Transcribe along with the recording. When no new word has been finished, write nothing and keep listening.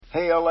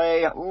Hey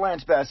LA,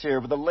 Lance Bass here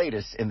with the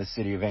latest in the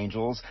City of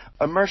Angels.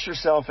 Immerse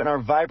yourself in our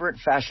vibrant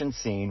fashion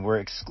scene where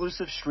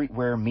exclusive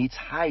streetwear meets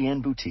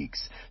high-end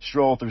boutiques.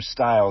 Stroll through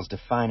styles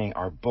defining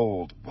our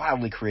bold,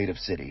 wildly creative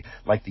city,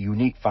 like the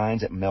unique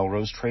finds at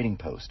Melrose Trading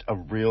Post, a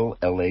real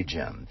LA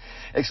gem.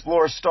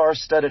 Explore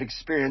star-studded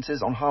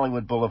experiences on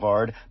Hollywood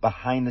Boulevard,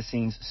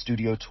 behind-the-scenes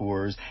studio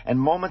tours, and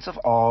moments of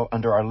awe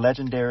under our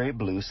legendary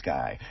blue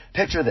sky.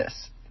 Picture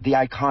this. The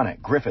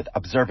iconic Griffith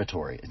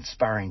Observatory,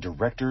 inspiring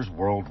directors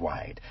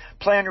worldwide.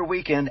 Plan your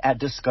weekend at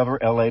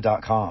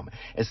discoverla.com.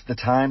 It's the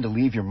time to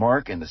leave your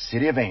mark in the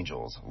City of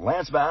Angels.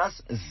 Lance Bass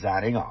is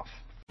signing off.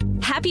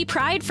 Happy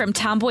Pride from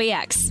Tomboy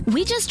X.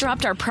 We just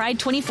dropped our Pride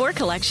 24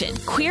 collection.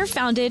 Queer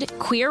founded,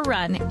 queer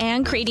run,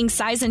 and creating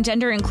size and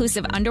gender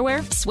inclusive underwear,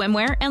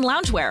 swimwear, and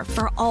loungewear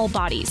for all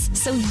bodies,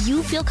 so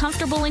you feel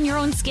comfortable in your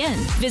own skin.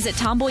 Visit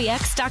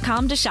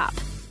tomboyx.com to shop.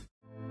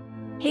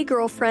 Hey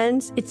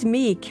girlfriends, it's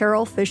me,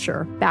 Carol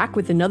Fisher, back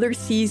with another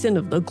season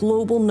of the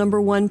global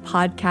 #1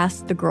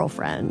 podcast, The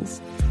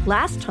Girlfriends.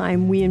 Last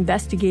time, we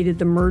investigated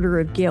the murder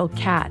of Gail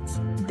Katz.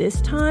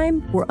 This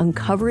time, we're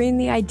uncovering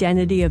the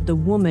identity of the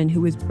woman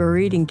who was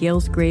buried in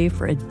Gail's grave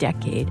for a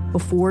decade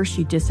before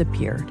she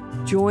disappeared.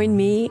 Join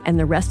me and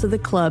the rest of the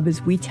club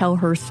as we tell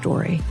her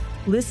story.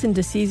 Listen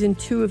to Season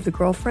 2 of The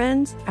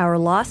Girlfriends, Our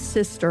Lost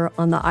Sister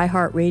on the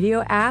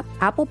iHeartRadio app,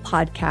 Apple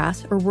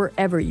Podcasts, or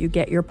wherever you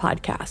get your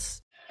podcasts.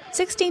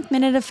 16th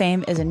Minute of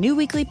Fame is a new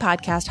weekly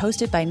podcast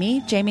hosted by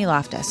me, Jamie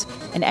Loftus.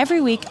 And every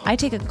week, I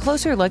take a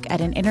closer look at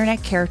an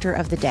internet character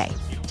of the day.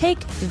 Take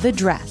the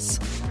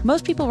dress.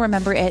 Most people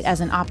remember it as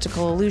an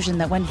optical illusion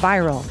that went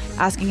viral,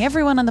 asking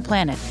everyone on the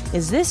planet,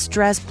 is this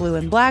dress blue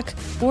and black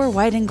or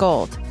white and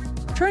gold?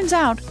 Turns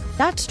out,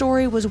 that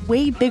story was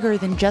way bigger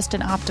than just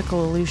an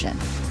optical illusion.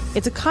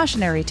 It's a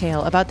cautionary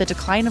tale about the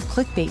decline of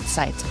clickbait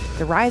sites,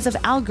 the rise of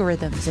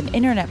algorithms and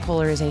internet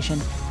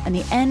polarization, and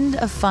the end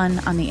of fun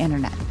on the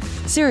internet.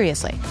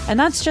 Seriously, and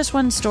that's just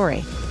one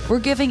story. We're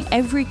giving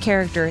every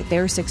character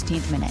their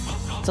 16th minute.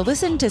 So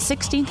listen to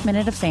 16th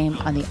Minute of Fame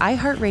on the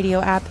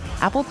iHeartRadio app,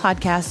 Apple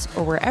Podcasts,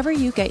 or wherever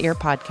you get your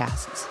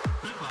podcasts.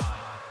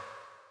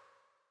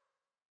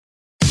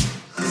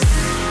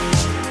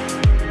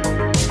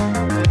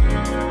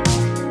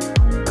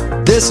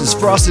 This is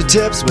Frosted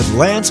Tips with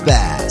Lance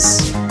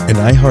Bass, an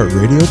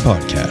iHeartRadio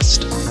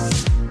podcast.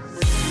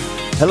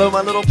 Hello,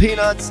 my little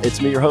peanuts. It's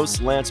me, your host,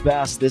 Lance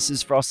Bass. This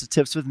is Frosted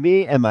Tips with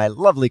me and my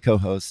lovely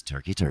co-host,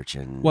 Turkey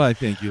Turchin. Why,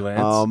 thank you,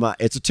 Lance.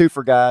 It's a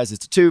twofer, guys.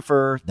 It's a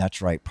twofer.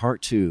 That's right.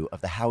 Part 2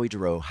 of the Howie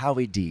Dorough,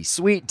 Howie D,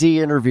 Sweet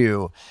D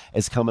interview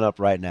is coming up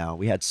right now.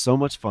 We had so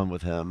much fun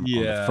with him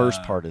on the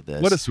first part of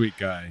this. What a sweet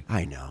guy.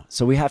 I know.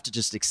 So we have to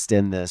just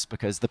extend this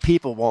because the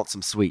people want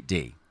some Sweet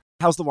D.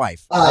 How's the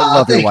wife? I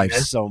love your wife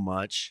so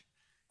much.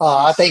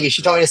 Oh, thank you.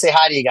 She told me to say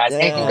hi to you guys.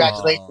 And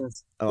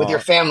congratulations with your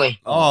family.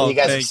 Oh, you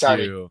guys have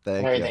started.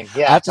 Thank everything. you.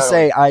 Yeah, I have to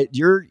say,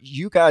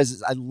 you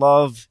guys, I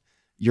love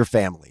your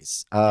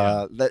families.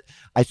 That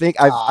I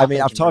think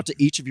I've talked to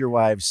each of your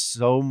wives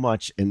so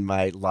much in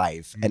my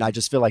life, and I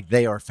just feel like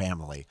they are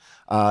family.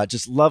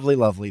 Just lovely,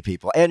 lovely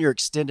people, and your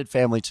extended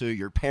family too.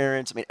 Your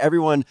parents. I mean,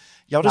 everyone.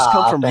 Y'all just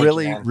come from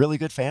really, really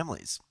good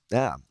families.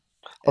 Yeah.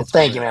 Well,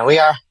 thank you, man. We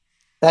are.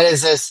 That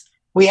is this.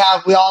 All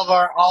of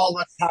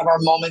us have our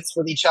moments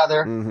with each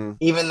other,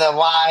 even the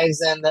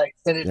wives and the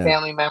extended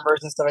family members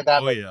and stuff like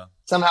that. But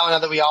somehow or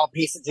another, we all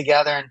piece it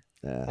together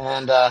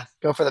and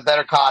go for the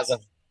better cause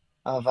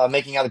of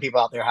making other people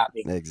out there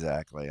happy.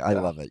 Exactly. I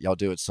love it. Y'all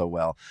do it so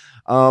well.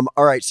 All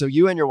right. So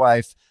you and your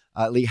wife,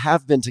 Lee,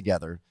 have been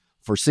together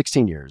for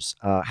 16 years,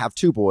 have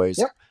 2 boys.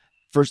 Yep.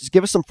 First,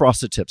 give us some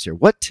Frosted tips here.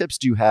 What tips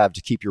do you have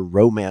to keep your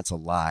romance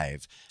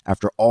alive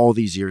after all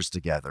these years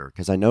together?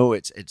 Because I know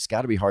it's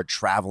got to be hard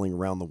traveling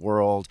around the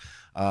world.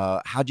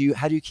 How do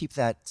you keep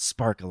that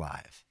spark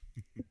alive?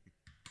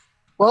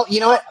 Well, you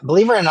know what?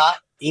 Believe it or not,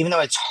 even though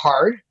it's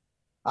hard,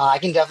 I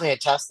can definitely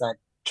attest that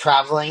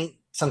traveling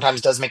sometimes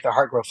does make the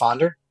heart grow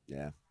fonder.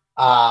 Yeah.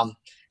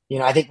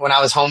 I think when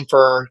I was home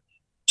for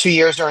 2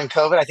 years during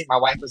COVID, I think my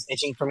wife was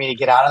itching for me to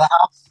get out of the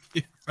house.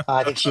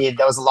 I think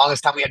that was the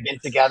longest time we had been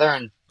together,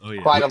 and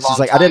quite a long She's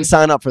like, time. I didn't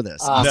sign up for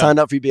this. I signed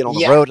up for you being on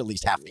the road at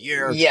least half the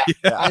year. Yeah.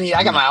 I mean,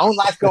 I got my own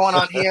life going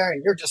on here,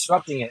 and you're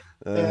disrupting it.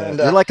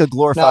 You're like a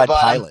glorified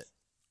pilot.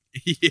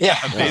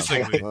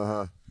 Basically.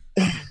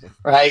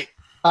 Right.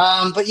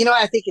 But,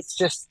 I think it's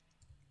just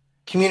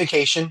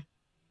communication,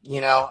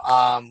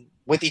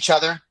 with each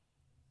other.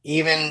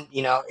 Even,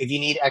 if you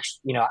need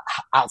extra,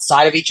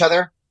 outside of each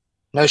other,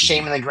 no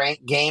shame in the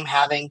game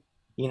having,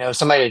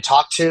 somebody to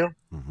talk to,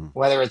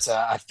 whether it's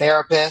a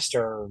therapist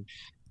or,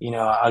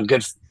 a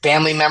good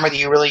family member that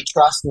you really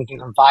trust and you can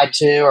confide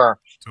to, or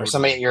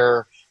somebody at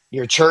your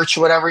church,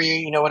 whatever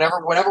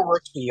whatever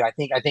works for you. I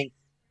think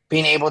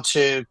being able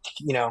to,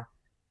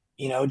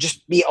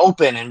 just be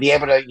open and be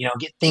able to,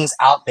 get things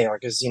out there,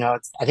 because,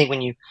 I think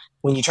when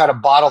you try to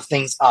bottle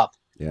things up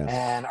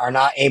and are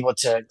not able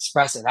to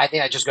express it, I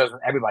think that just goes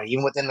with everybody,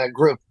 even within the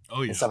group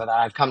and stuff like that.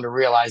 I've come to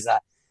realize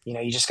that,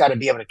 you just got to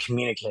be able to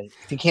communicate.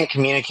 If you can't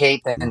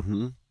communicate,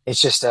 then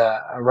it's just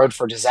a road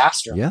for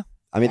disaster. Yeah.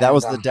 I mean, that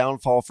was the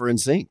downfall for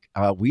NSYNC.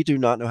 We do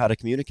not know how to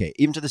communicate.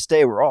 Even to this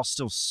day, we're all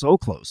still so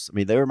close. I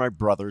mean, they were my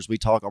brothers. We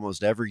talk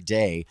almost every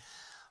day.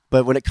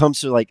 But when it comes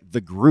to like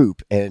the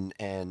group and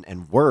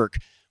work,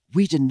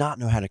 we did not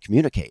know how to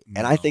communicate.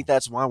 And I think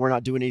that's why we're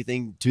not doing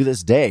anything to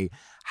this day.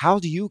 How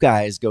do you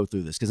guys go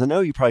through this? Because I know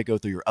you probably go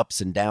through your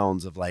ups and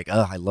downs of like,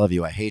 oh, I love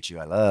you, I hate you,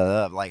 I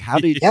love. Like, how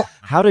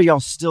do y'all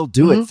still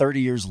do it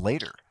 30 years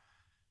later?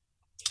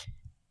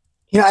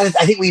 You know, I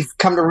think we've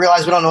come to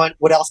realize we don't know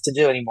what else to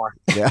do anymore.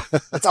 Yeah,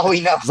 that's all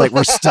we know. It's like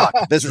we're stuck.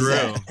 This is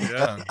it.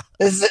 Yeah.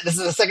 This is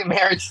a second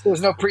marriage.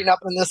 There's no prenup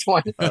in this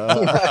one.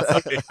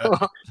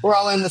 We're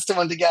all in this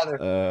one together.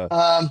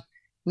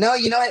 No,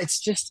 you know,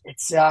 it's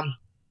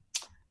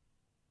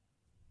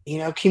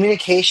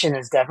communication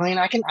is definitely, and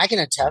I can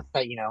attest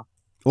that,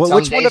 well,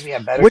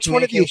 which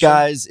one of you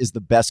guys is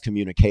the best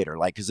communicator?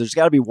 Like, because there's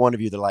got to be one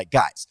of you that are like,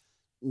 guys,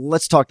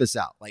 let's talk this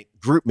out. Like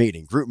group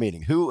meeting.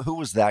 Who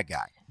was that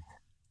guy?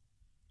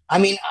 I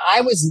mean,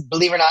 I was,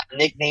 believe it or not,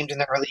 nicknamed in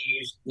the early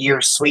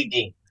years Sweet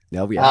D.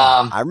 Oh, yeah.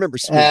 I remember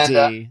Sweet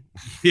D.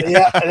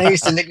 Yeah, and they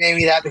used to nickname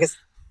me that because,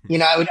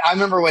 I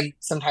remember when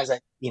sometimes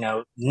Nick he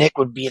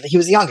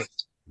was the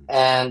youngest.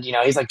 And,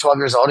 he's like 12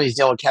 years old. He's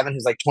dealing with Kevin,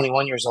 who's like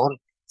 21 years old.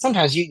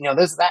 Sometimes,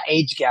 there's that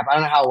age gap. I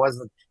don't know how it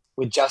was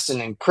with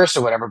Justin and Chris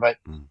or whatever, but,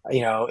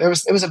 it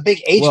was a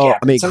big age gap.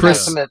 I mean,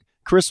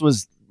 Chris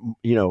was,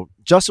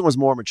 Justin was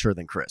more mature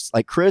than Chris.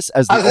 Like Chris,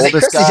 as the oldest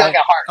Chris guy. Is young at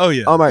heart. Oh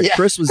yeah. Yeah.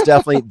 Chris was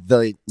definitely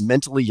the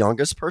mentally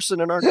youngest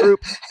person in our group.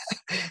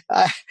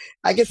 I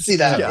can see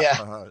that.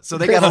 Yeah. So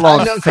they got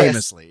along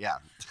famously. Yeah.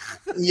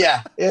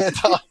 Yeah.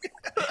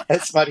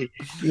 It's funny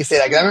you say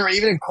that. 'Cause I remember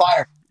even in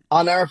choir,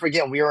 I'll never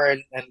forget when we were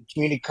in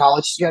community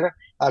college together,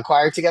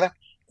 choir together.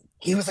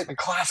 He was like the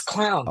class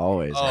clown.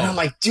 Always. And I'm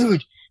like,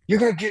 dude, you're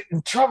gonna get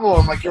in trouble.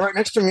 I'm like, you're right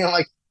next to me. I'm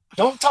like,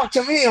 don't talk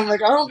to me. I'm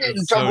like, I don't get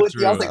in trouble with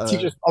you. I was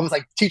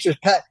like teacher's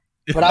pet,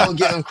 but I will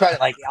give him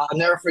credit. Like, I'll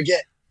never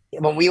forget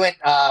when we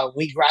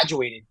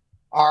graduated,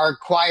 our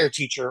choir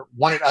teacher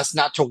wanted us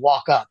not to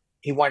walk up.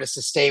 He wanted us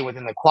to stay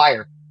within the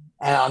choir.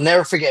 And I'll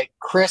never forget,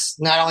 Chris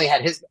not only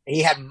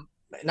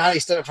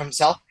stood up for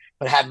himself,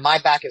 but had my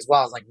back as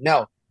well. I was like,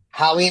 no,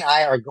 Howie and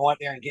I are going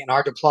there and getting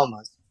our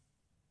diplomas.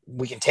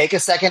 We can take a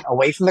second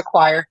away from the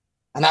choir.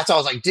 And that's all I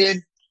was like,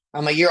 dude,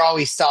 I'm like, you're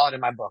always solid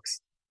in my books.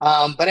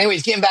 But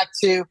anyways, getting back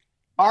to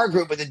our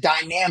group with the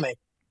dynamic,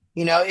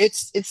 we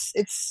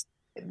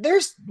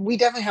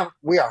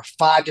are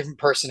 5 different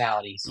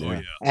personalities. Oh,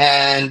 yeah.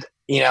 And,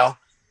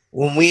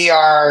 when we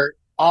are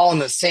all on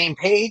the same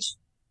page,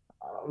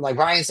 like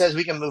Ryan says,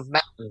 we can move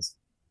mountains,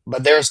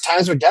 but there's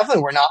times where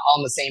definitely we're not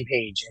on the same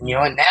page. And,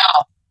 and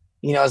now,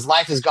 as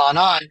life has gone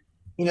on,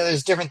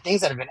 there's different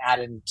things that have been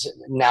added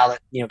now that,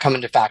 come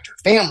into factor.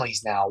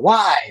 Families now,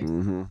 wives,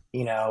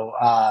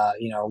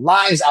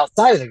 lives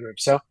outside of the group.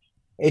 So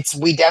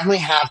we definitely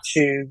have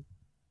to,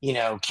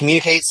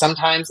 communicate.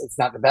 Sometimes it's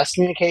not the best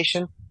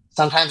communication.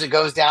 Sometimes it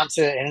goes down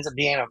to, it ends up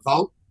being a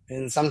vote.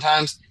 And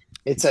sometimes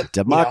it's a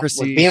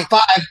democracy. With being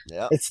 5,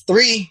 it's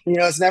 3,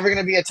 it's never going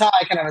to be a tie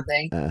kind of a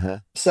thing. Uh-huh.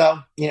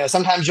 So,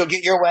 sometimes you'll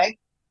get your way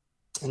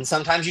and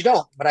sometimes you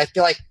don't. But I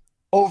feel like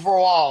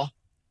overall,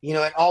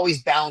 it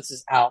always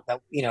balances out that,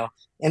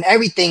 and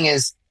everything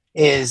is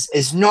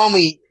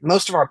normally,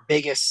 most of our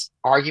biggest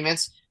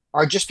arguments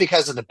are just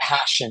because of the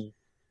passion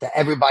that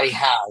everybody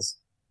has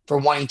for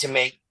wanting to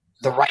make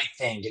the right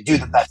thing, to do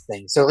the best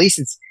thing. So at least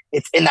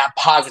it's in that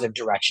positive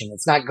direction.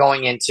 It's not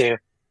going into,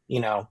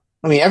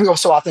 every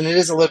so often it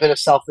is a little bit of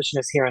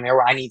selfishness here and there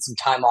where I need some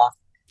time off,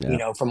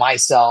 for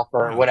myself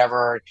or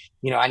whatever,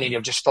 I need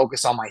to just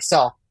focus on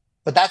myself.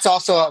 But that's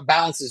also a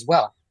balance as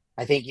well.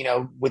 I think,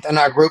 within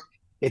our group,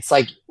 it's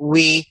like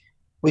we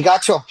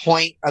got to a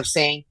point of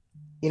saying,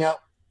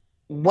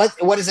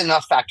 what is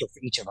enough factor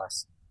for each of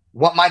us?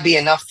 What might be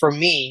enough for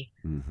me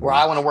where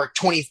I want to work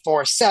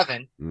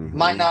 24/7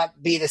 might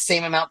not be the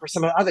same amount for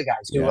some of the other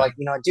guys who are like,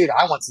 dude,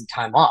 I want some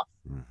time off.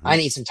 I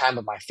need some time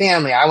with my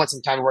family. I want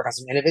some time to work on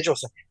some individual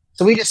stuff.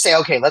 So we just say,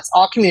 okay, let's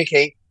all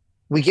communicate.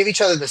 We give each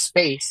other the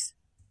space,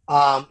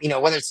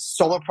 whether it's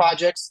solo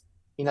projects,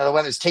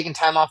 whether it's taking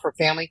time off for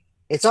family,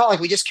 it's all like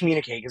we just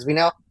communicate because we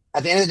know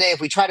at the end of the day, if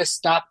we try to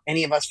stop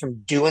any of us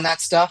from doing that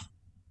stuff,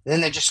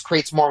 then it just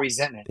creates more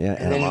resentment. Yeah,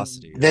 and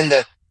animosity. Then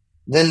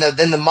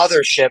the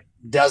mothership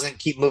doesn't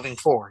keep moving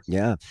forward.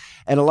 Yeah.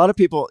 And a lot of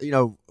people,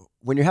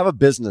 when you have a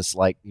business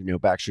like,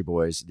 Backstreet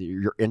Boys,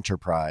 your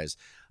enterprise,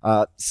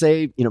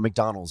 say,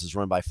 McDonald's is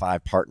run by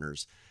 5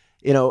 partners,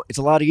 it's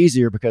a lot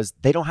easier because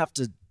they don't have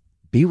to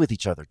be with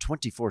each other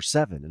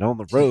 24/7 and on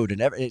the road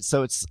and everything.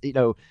 So it's,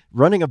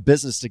 running a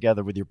business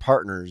together with your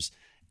partners,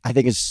 I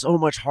think is so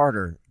much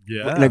harder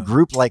in a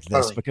group like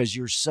this because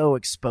you're so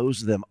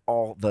exposed to them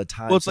all the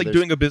time. Well, it's like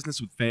doing a business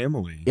with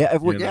family. Yeah,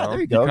 there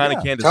you go. You kind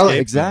of can't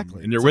escape exactly.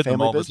 them, and you're with them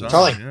all the time.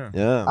 Totally.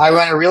 Yeah. I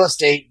run a real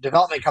estate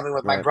development company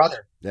with my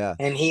brother. Yeah.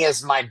 And he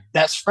is my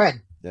best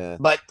friend. Yeah.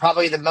 But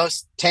probably the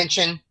most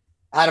tension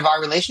out of our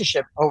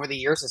relationship over the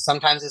years is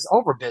sometimes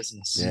over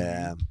business.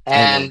 Yeah.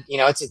 And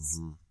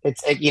it's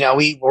it's,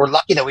 we're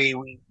lucky that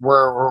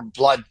we're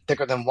blood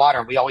thicker than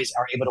water. We always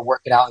are able to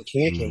work it out and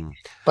communicate.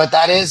 But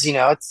that is,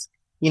 it's,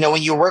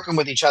 when you're working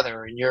with each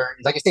other and you're,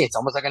 like I say, it's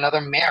almost like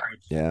another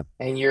marriage. Yeah.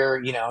 And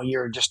you're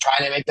just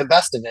trying to make the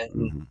best of it.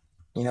 And,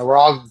 we're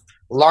all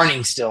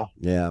learning still.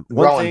 Yeah.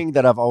 Growing. One thing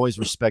that I've always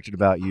respected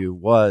about you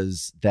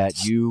was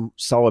that you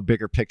saw a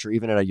bigger picture,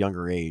 even at a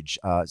younger age,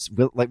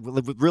 like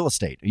with real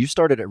estate. You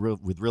started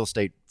with real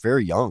estate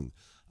very young.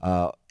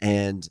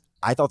 And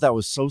I thought that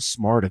was so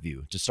smart of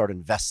you to start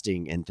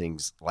investing in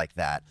things like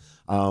that,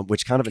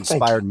 which kind of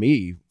inspired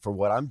me for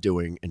what I'm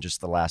doing in just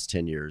the last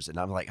 10 years. And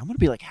I'm like, I'm going to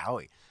be like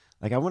Howie.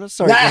 Like, I want to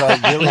start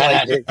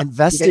really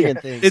investing in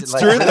things. It's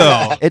and, true,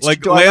 though. It's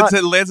like, true. Lance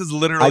has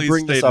literally I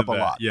bring this up a that.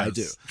 lot. Yes. I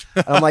do.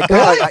 And I'm like,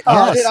 God,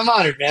 yes. Dude, I'm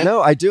honored, man. No,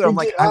 I do. I'm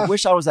like, I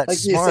wish I was that like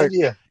smart.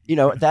 You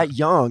said, That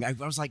young. I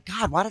was like,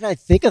 God, why did I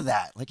think of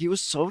that? Like, he was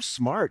so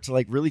smart to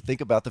like really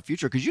think about the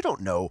future, because you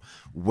don't know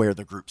where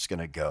the group's going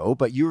to go,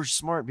 but you were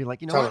smart and be like,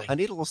 totally. What? I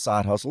need a little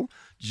side hustle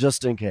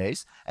just in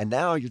case. And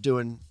now you're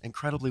doing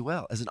incredibly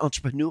well as an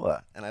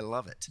entrepreneur, and I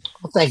love it.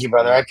 Well, thank you,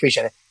 brother. I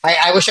appreciate it.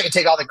 I wish I could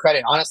take all the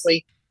credit.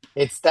 Honestly,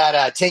 it's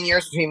that 10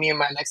 years between me and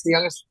my next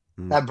youngest,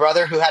 that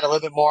brother who had a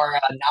little bit more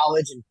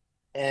knowledge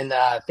and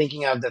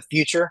thinking of the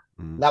future,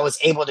 that was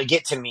able to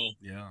get to me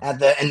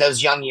in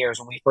those young years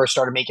when we first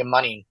started making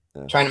money,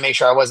 trying to make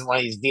sure I wasn't one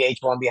of these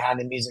VH1 behind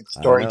the music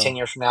story 10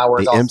 years from now where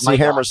the it's all MC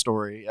Hammer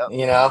story.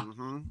 Yep.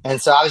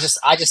 And so I was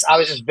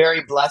just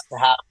very blessed to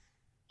have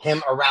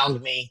him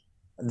around me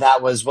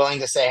that was willing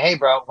to say, hey,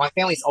 bro, my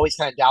family's always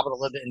kind of dabbled a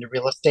little bit into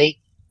real estate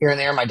here and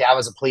there. My dad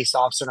was a police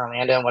officer in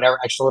Orlando, and whatever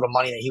extra little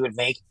money that he would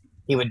make,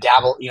 he would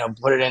dabble,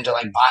 put it into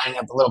like buying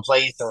up a little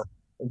place or,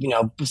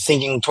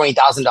 sinking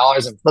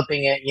 $20,000 and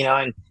flipping it,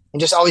 and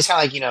just always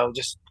kind of like,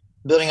 just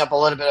building up a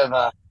little bit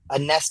of a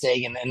nest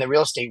egg in the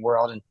real estate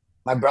world. And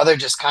my brother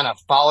just kind of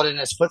followed in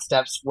his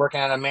footsteps, working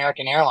at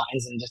American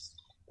Airlines, and just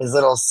his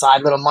little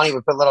money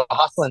would put a little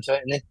hustle into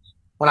it. And then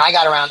when I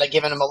got around to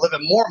giving him a little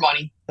bit more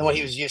money than what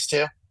he was used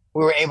to,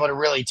 we were able to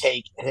really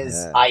take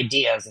his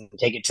ideas and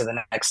take it to the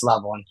next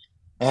level.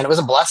 And it was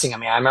a blessing. I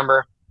mean, I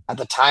remember at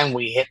the time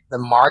we hit the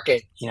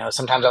market,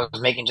 sometimes I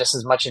was making just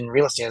as much in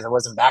real estate as I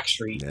was in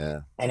Backstreet.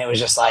 Yeah. And it was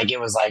just like, it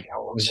was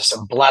just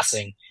a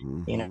blessing,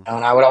 and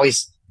I would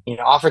always,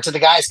 offer to the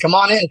guys, come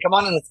on in,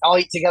 let's all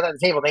eat together at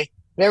the table.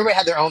 Everybody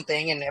had their own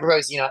thing, and everybody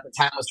was, at the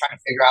time was trying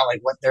to figure out like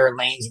what their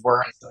lanes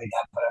were and stuff like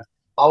that. But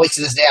always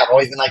to this day, I've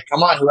always been like,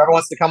 come on, whoever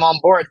wants to come on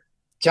board,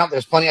 jump.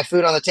 There's plenty of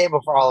food on the table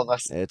for all of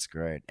us. It's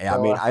great. So, I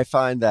mean, I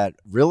find that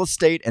real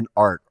estate and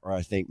art are,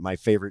 I think, my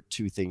favorite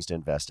two things to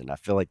invest in. I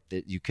feel like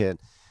that you can,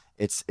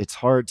 it's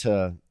hard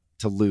to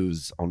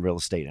lose on real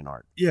estate and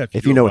art. Yeah.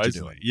 If you know what you're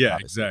doing. Yeah,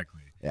 obviously.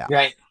 exactly. Yeah.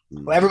 Right.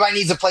 Well, everybody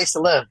needs a place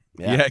to live.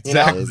 Yeah,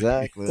 exactly.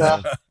 Exactly.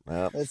 So,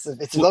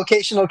 it's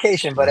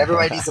location, but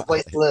everybody needs a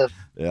place to live.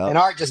 Yeah. And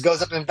art just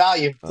goes up in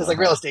value, just like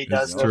real estate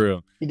does. It's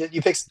true.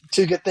 You pick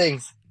two good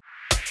things.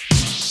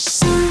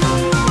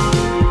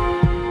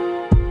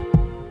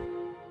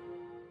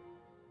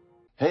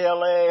 Hey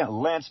LA,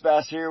 Lance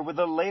Bass here with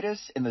the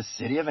latest in the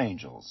City of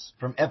Angels.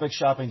 From epic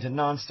shopping to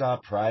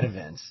non-stop Pride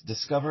events,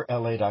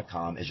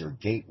 DiscoverLA.com is your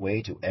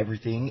gateway to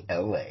everything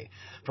LA.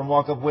 From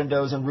walk-up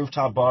windows and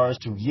rooftop bars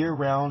to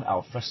year-round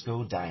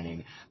alfresco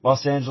dining,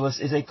 Los Angeles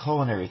is a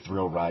culinary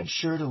thrill ride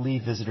sure to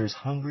leave visitors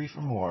hungry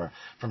for more.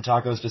 From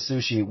tacos to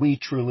sushi, we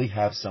truly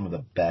have some of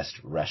the best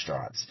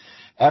restaurants.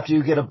 After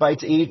you get a bite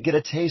to eat, get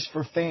a taste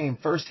for fame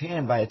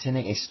firsthand by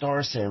attending a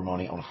star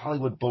ceremony on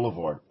Hollywood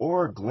Boulevard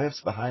or a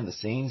glimpse behind the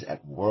scenes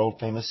at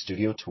world-famous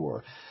Studio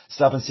Tour.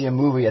 Stop and see a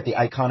movie at the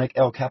iconic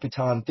El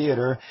Capitan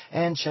Theater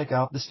and check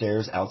out the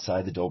stairs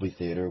outside the Dolby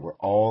Theater where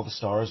all the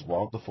stars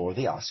walk before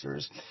the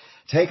Oscars.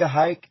 Take a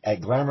hike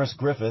at glamorous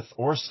Griffith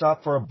or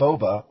stop for a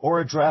boba or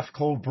a draft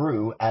cold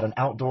brew at an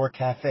outdoor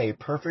cafe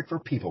perfect for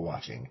people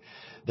watching.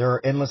 There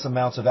are endless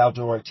amounts of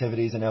outdoor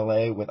activities in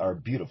LA with our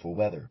beautiful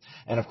weather.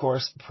 And of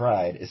course,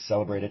 Pride is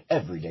celebrated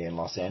every day in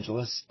Los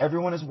Angeles.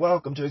 Everyone is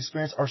welcome to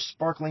experience our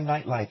sparkling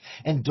nightlife,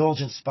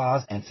 indulgent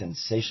spas, and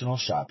sensational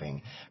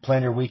shopping.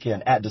 Plan your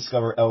weekend at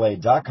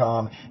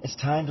DiscoverLA.com. It's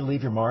time to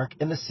leave your mark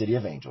in the City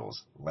of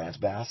Angels. Lance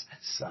Bass,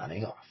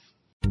 signing off.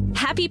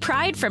 Happy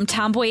Pride from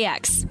Tomboy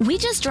X. We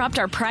just dropped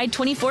our Pride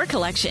 24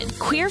 collection.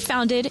 Queer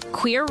founded,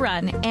 queer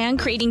run, and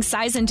creating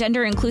size and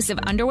gender inclusive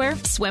underwear,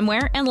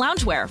 swimwear, and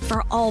loungewear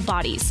for all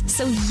bodies,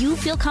 so you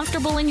feel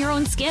comfortable in your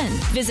own skin.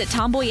 Visit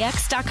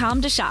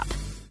tomboyx.com to shop.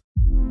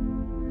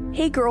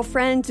 Hey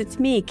girlfriends, it's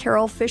me,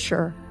 Carol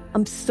Fisher.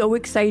 I'm so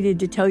excited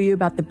to tell you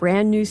about the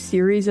brand new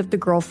series of The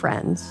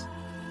Girlfriends.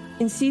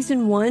 In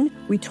season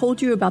 1, we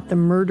told you about the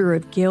murder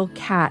of Gail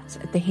Katz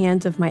at the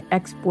hands of my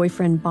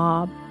ex-boyfriend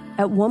Bob.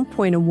 At one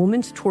point, a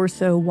woman's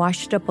torso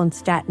washed up on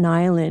Staten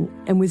Island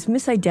and was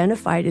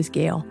misidentified as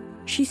Gail.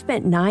 She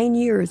spent 9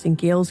 years in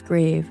Gail's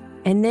grave,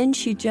 and then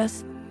she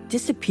just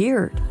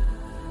disappeared.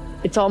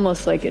 It's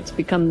almost like it's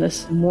become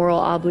this moral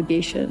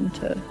obligation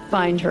to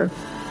find her.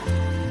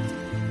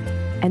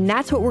 And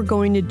that's what we're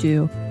going to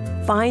do.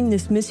 Find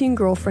this missing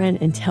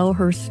girlfriend and tell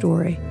her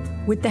story.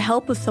 With the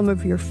help of some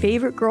of your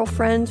favorite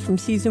girlfriends from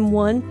season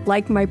 1,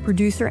 like my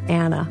producer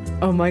Anna.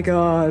 Oh my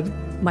God.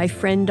 My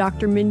friend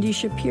Dr. Mindy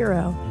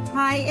Shapiro.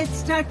 Hi,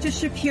 it's Dr.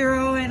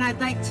 Shapiro, and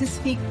I'd like to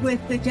speak with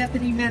the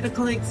Deputy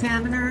Medical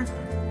Examiner.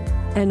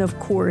 And of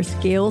course,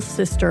 Gail's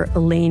sister,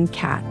 Elaine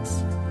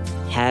Katz.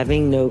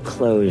 Having no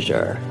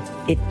closure,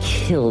 it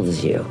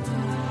kills you.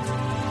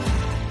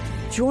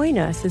 Join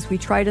us as we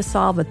try to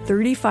solve a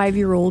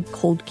 35-year-old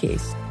cold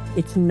case.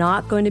 It's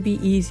not going to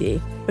be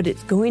easy, but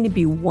it's going to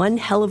be one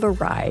hell of a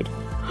ride.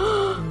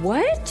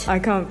 What? I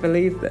can't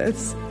believe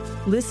this.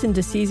 Listen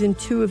to season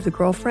 2 of The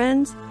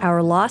Girlfriends,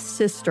 Our Lost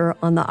Sister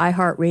on the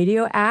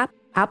iHeartRadio app,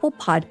 Apple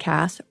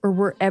Podcasts, or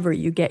wherever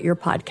you get your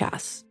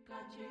podcasts.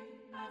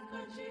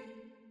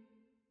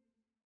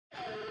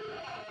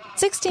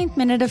 16th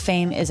Minute of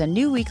Fame is a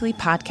new weekly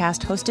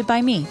podcast hosted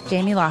by me,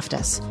 Jamie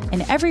Loftus.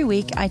 And every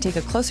week, I take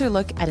a closer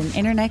look at an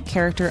internet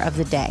character of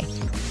the day.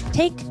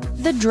 Take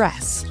the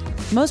dress.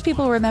 Most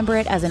people remember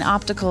it as an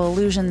optical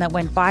illusion that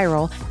went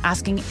viral,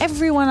 asking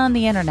everyone on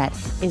the internet,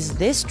 is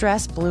this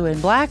dress blue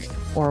and black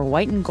or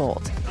white and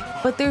gold?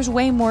 But there's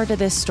way more to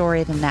this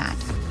story than that.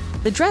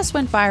 The dress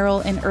went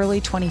viral in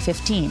early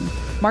 2015,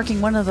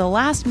 marking one of the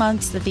last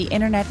months that the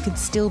internet could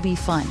still be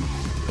fun.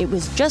 It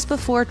was just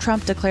before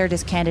Trump declared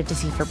his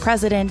candidacy for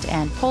president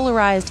and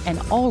polarized an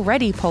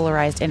already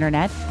polarized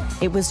internet.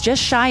 It was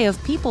just shy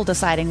of people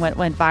deciding what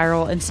went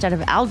viral instead of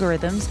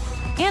algorithms.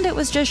 And it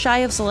was just shy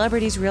of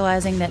celebrities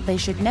realizing that they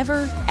should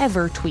never,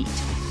 ever tweet.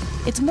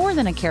 It's more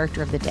than a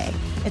character of the day.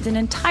 It's an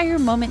entire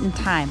moment in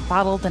time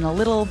bottled in a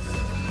little,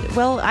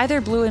 well,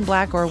 either blue and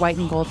black or white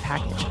and gold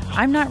package.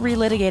 I'm not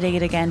relitigating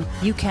it again.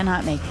 You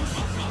cannot make me.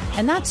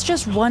 And that's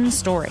just one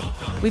story.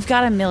 We've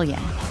got a million.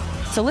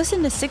 So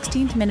listen to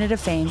 16th Minute of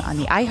Fame on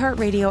the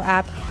iHeartRadio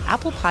app,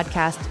 Apple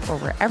Podcasts, or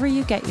wherever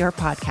you get your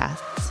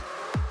podcasts.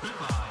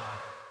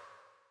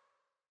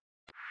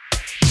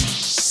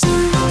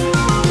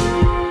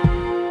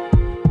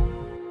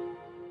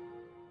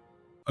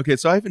 Okay,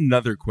 so I have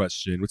another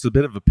question, which is a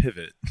bit of a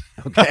pivot.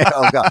 Okay.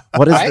 Oh God,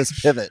 what is this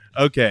pivot?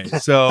 Okay,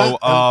 so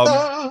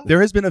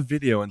there has been a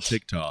video on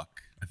TikTok.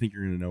 I think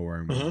you're going to know where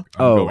I'm going.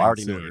 I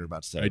already know what you're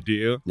about to say. I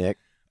do. Nick.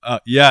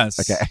 Yes.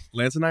 Okay.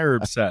 Lance and I are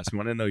obsessed. We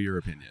want to know your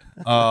opinion.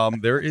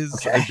 There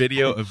is a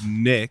video of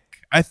Nick.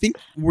 I think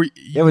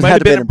it might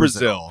have been in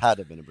Brazil. Had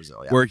to have been in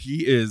Brazil. Yeah. Where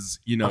he is,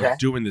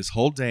 doing this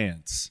whole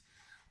dance.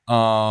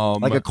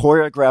 Like a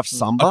choreographed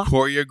samba? A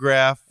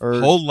choreographed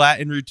whole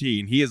Latin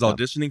routine. He is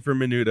auditioning for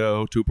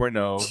Menudo 2.0,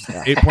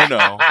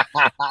 8.0.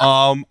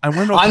 I want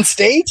to know on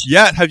stage?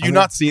 Yeah. Have you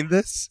not seen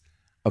this?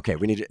 Okay,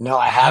 we need to. No,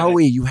 I haven't.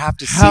 Howie, you have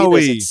to see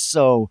this. It's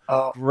so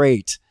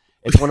great.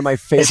 It's one of my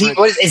favorite.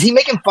 Is he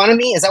making fun of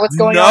me? Is that what's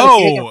going on? Is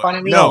he making fun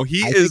of me? No, he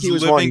is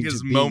living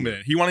his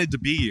moment. He wanted to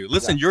be you.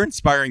 Listen, you're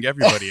inspiring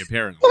everybody,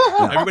 apparently.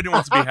 Everybody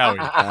wants to be Howie.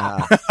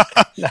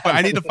 But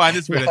I need to find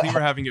this video. I think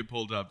we're having it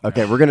pulled up.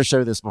 Okay, we're going to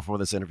show this before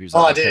this interview's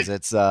over. Oh, dude.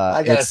 It's,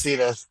 I got to see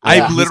this.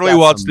 I've literally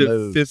watched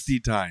it 50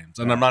 times,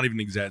 and I'm not even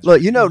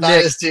exaggerating. Look, that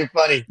Nick is too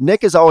funny.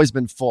 Nick has always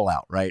been full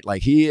out, right?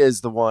 Like, he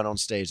is the one on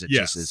stage that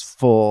just is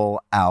full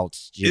out.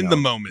 In the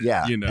moment,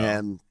 yeah.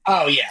 And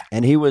oh, yeah.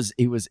 And he was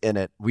in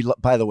it.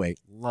 By the way,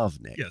 love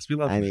Nick. Yes, we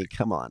love Nick. I mean,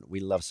 come on. We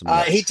love some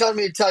Nick. He told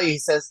me to tell you. He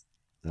says,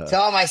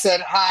 tell him I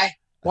said, hi,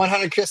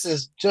 100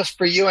 kisses just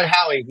for you and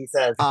Howie, he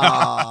says.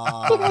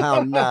 Oh,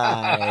 how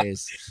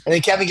nice. And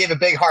then Kevin gave a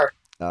big heart.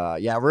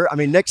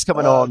 Nick's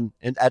coming on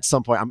and at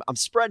some point. I'm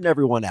spreading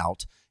everyone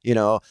out.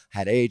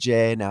 Had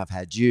AJ, now I've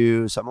had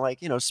you. So I'm like,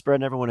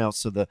 spreading everyone else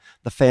so the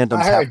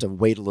fandoms have to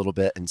wait a little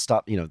bit and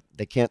stop.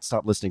 They can't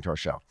stop listening to our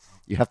show.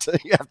 You have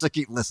to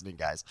keep listening,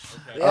 guys.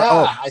 Okay.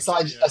 Yeah, I saw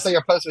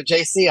your post with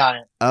JC on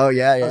it. Oh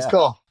yeah. That's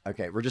cool.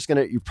 Okay,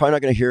 you're probably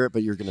not gonna hear it,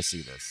 but you're gonna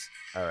see this.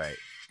 All right.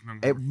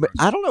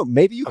 I don't know.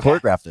 Maybe you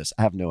choreographed this.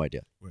 I have no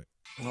idea. Wait.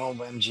 Oh,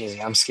 MG,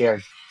 I'm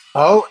scared.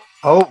 Whoa.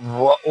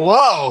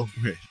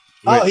 Wait.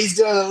 Oh, he's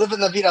doing Living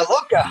La Vida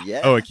Loca.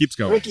 Yeah. Oh, it keeps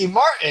going. Ricky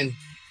Martin.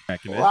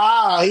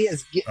 Wow, he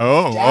is.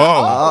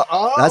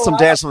 That's some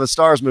Dancing with the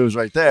Stars moves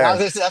right there.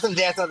 That's some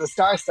Dancing with the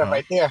Stars stuff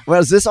right there. Well,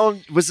 was this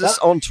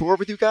on tour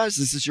with you guys?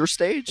 Is this your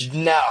stage?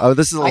 No. Oh,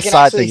 this is a little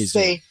side thing he's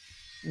doing.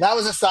 That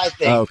was a side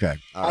thing. Oh, okay.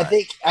 I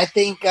think.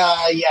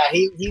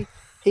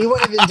 He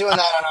wouldn't have been doing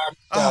that on our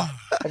show.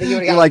 I think he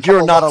would have like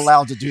you're not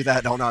allowed to do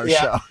that on our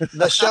show.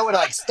 The show would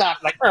have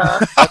stopped like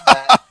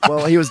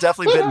Well, he was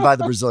definitely bitten by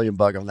the Brazilian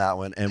bug on that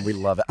one, and we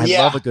love it. I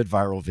love a good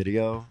viral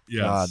video.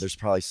 Yeah. There's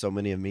probably so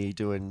many of me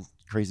doing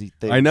crazy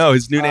things. I know.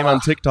 His new name on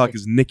TikTok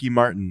is Nicky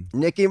Martin.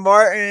 Nicky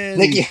Martin.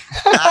 Nicky.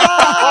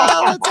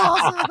 That's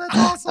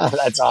awesome.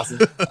 That's awesome.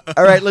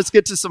 All right, let's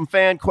get to some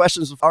fan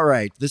questions. All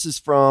right, this is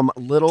from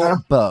Little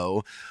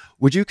Bo.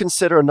 Would you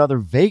consider another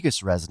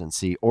Vegas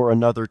residency or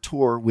another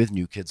tour with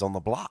New Kids on the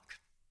Block?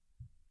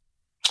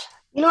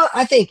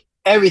 I think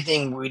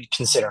everything we'd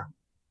consider.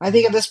 I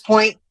think at this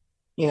point,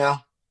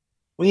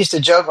 we used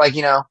to joke like,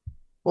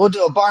 we'll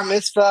do a bar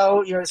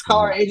mitzvah, just call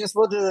our agents,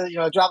 we'll do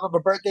drop up a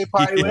birthday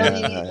party, whatever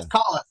you need, just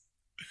call us.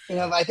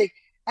 But I think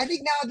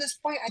now at this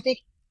point, I think,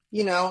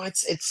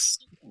 it's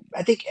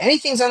I think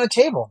anything's on the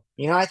table.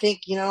 I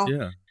think,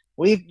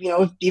 we've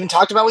even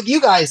talked about with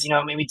you guys,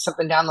 maybe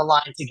something down the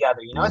line together.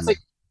 It's like,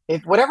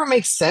 if whatever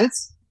makes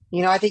sense,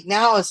 I think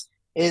now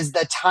is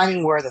the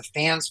timing where the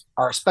fans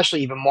are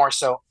especially even more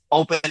so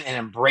open and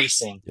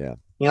embracing. Yeah.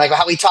 Like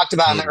how we talked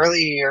about in the earlier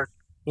year,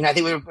 I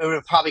think it would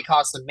have probably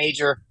caused some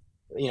major,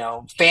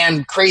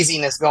 fan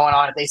craziness going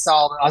on if they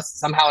saw us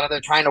somehow or another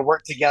trying to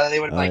work together. They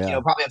would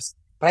have probably have,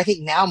 but I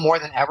think now more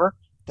than ever,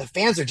 the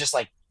fans are just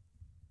like,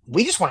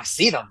 we just want to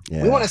see them.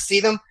 Yeah. We want to see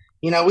them.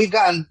 We've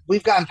gotten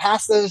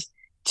past those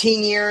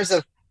teen years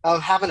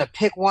of having to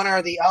pick one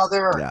or the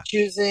other or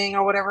choosing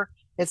or whatever.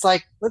 It's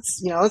like,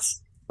 let's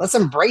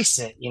embrace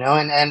it,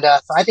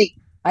 so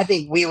I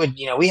think we would,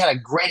 we had a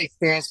great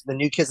experience with the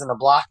New Kids on the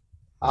Block,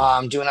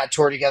 doing that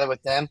tour together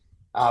with them.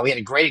 We had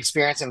a great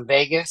experience in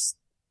Vegas.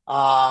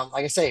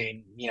 Like I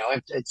say,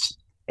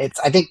 it's,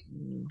 I think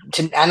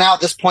and now at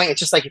this point, it's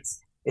just like,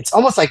 it's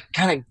almost like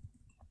kind of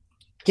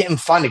getting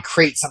fun to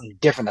create something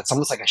different. That's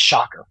almost like a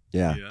shocker.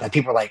 Yeah. That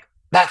people are like,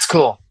 that's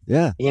cool.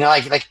 Yeah.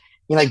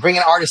 Like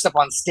bringing artists up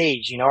on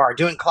stage, or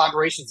doing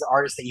collaborations with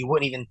artists that you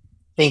wouldn't even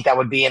think that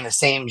would be in the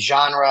same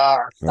genre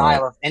or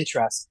style of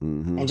interest,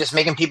 and just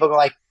making people go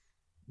like,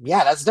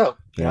 yeah, that's dope.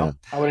 You know,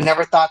 I would have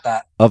never thought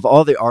that. Of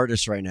all the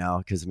artists right now,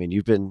 because I mean,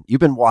 you've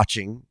been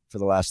watching for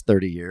the last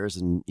 30 years,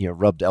 and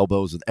rubbed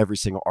elbows with every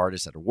single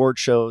artist at award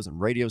shows and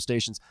radio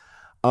stations.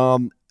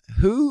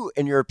 Who,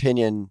 in your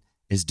opinion,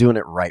 is doing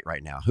it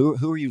right now?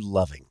 Who are you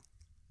loving?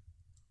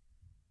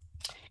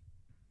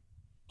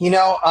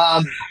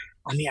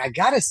 I mean, I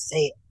gotta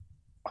say,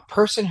 a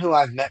person who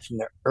I've met from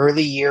the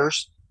early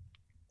years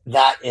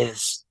that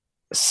is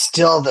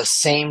still the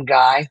same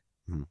guy.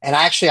 And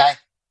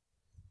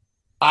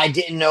I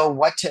didn't know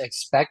what to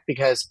expect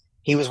because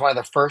he was one of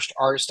the first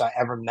artists I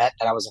ever met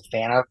that I was a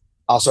fan of.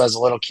 Also, as a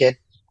little kid,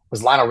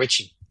 was Lionel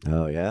Richie.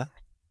 Oh yeah,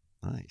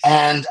 nice.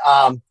 And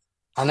I'll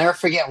never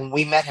forget when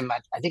we met him.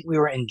 I think we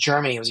were in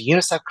Germany. It was a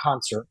UNICEF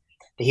concert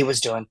that he was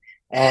doing,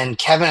 and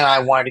Kevin and I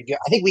wanted to go.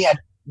 I think I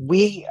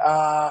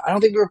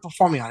don't think we were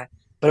performing on it,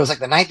 but it was like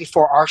the night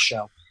before our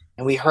show,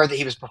 and we heard that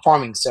he was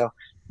performing. So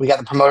we got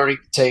the promoter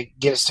to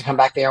get us to come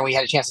back there, and we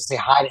had a chance to say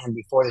hi to him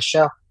before the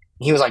show. And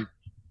he was like,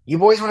 "You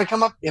boys want to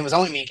come up?" It was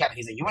only me and Kevin.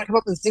 He's like, "You want to come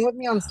up and sing with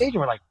me on stage?"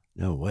 And we're like,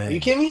 "No way! Are you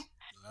kidding me?"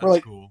 That's we're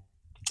like, cool.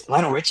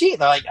 Lionel Richie?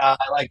 They're like,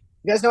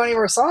 you guys know any of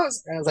our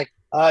songs? And I was like,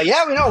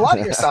 yeah, we know a lot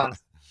of your songs.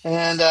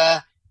 And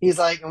he's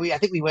like, I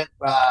think we went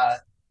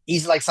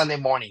Easy Like Sunday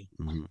Morning.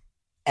 Mm-hmm.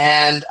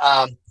 And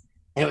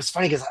it was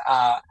funny because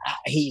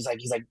he's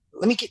like,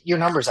 let me get your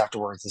numbers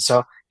afterwards. And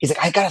so he's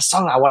like, I got a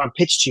song I want to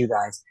pitch to you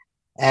guys.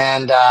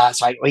 And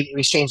so we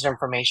exchanged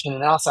information.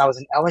 And also I was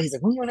in LA. He's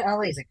like, when are you in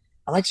LA? He's like,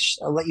 I'd like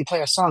to let you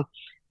play a song.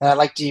 And I'd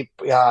like to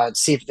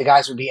see if the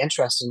guys would be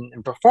interested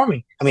in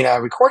recording.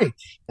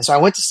 And so I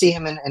went to see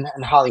him in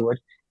Hollywood.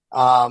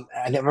 I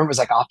remember it was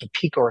like off the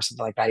Pico or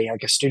something like that. He had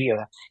like a studio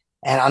there.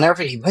 And I'll never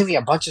forget, he played me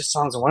a bunch of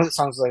songs. And one of the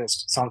songs was like a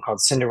song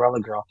called Cinderella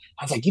Girl.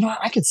 I was like, you know what?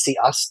 I could see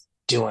us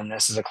doing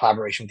this as a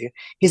collaboration with you.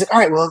 He's like, all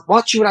right, well,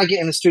 watch you when I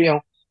get in the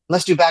studio.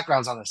 Let's do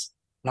backgrounds on this.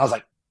 And I was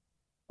like,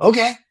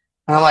 okay.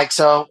 And I'm like,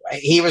 so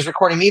he was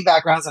recording me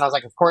backgrounds. And I was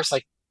like, of course,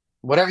 like,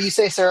 whatever you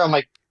say, sir. I'm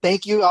like,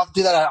 thank you. I'll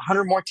do that at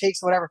 100 more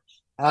takes, whatever.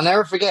 And I'll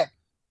never forget,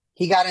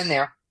 he got in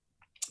there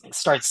and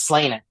started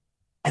slaying it.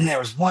 And there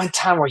was one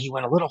time where he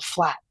went a little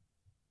flat.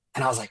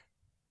 And I was like,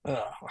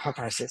 how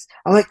can I say this?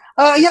 I'm like,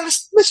 yeah,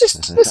 let's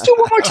do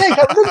one more take.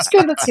 That's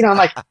good. I'm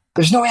like,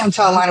 there's no way I'm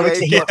telling Lionel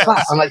Richie he went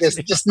flat. I'm like, there's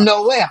just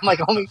no way. I'm like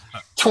only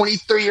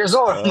 23 years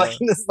old. I'm like,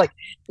 this is like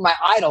my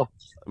idol.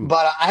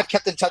 But I've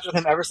kept in touch with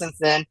him ever since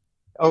then.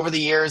 Over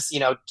the years,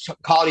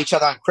 called each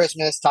other on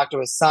Christmas, talked to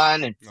his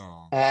son.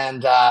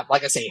 And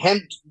like I say,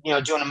 him,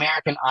 doing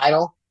American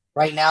Idol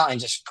right now and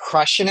just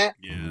crushing it.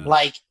 Yeah.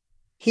 Like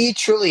he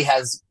truly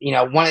has,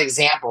 one of the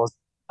examples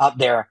up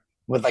there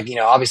with like,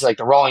 obviously like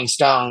the Rolling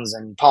Stones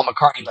and Paul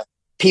McCartney, but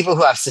people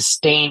who have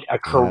sustained a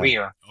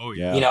career, Oh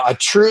yeah. A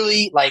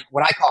truly like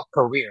what I call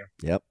career,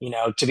 Yep.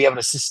 To be able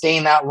to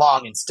sustain that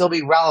long and still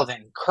be relevant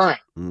and current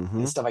Mm-hmm.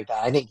 and stuff like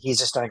that. I think he's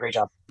just done a great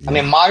job. Yeah. I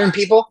mean, modern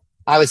people,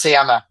 I would say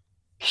I'm a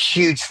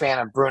huge fan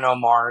of Bruno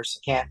Mars.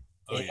 I'm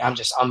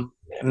an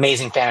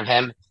amazing fan of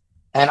him.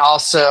 And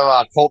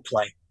also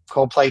Coldplay.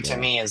 Coldplay to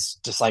me is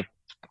just like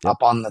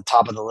up on the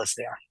top of the list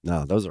there.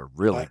 No, those are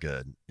really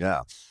good.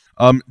 Yeah.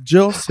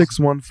 Jill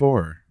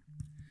 614.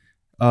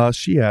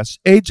 She asks,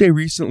 AJ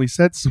recently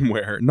said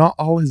somewhere, not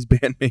all his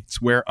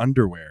bandmates wear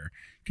underwear.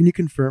 Can you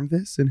confirm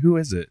this? And who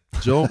is it?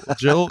 Jill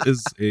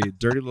is a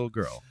dirty little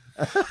girl.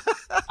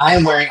 I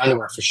am wearing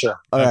underwear for sure.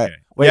 All right. Okay.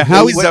 Wait, yeah,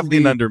 Howie's definitely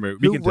an underwear.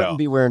 We can tell. Who wouldn't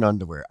be wearing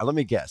underwear? Let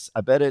me guess.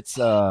 I bet it's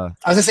I was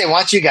gonna say, why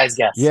don't you guys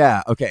guess?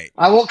 Yeah, okay.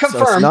 I won't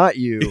confirm. So it's not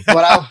you.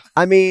 But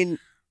I mean,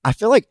 I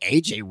feel like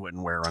AJ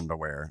wouldn't wear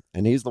underwear,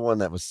 and he's the one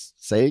that was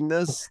saying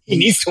this. He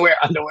needs to wear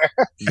underwear.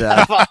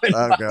 Yeah.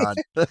 Oh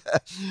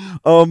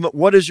God.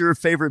 What is your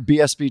favorite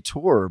BSB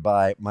tour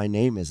by My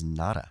Name Is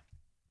Nada?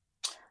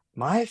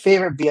 My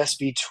favorite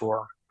BSB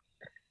tour,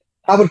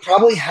 I would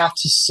probably have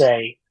to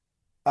say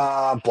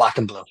Black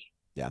and Blue.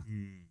 Yeah.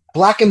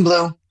 Black and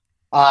Blue.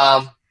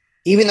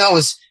 even though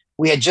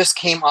we had just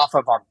came off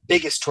of our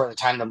biggest tour at the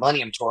time, the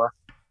Millennium Tour,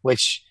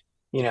 which,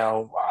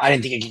 I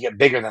didn't think it could get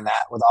bigger than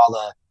that with all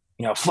the,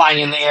 flying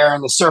in the air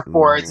and the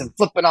surfboards and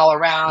flipping all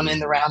around in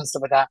the round and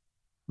stuff like that.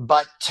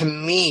 But to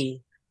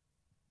me,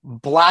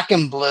 Black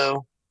and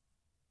Blue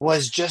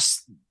was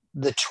just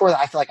the tour that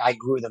I feel like I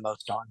grew the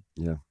most on.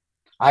 Yeah.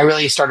 I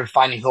really started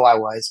finding who I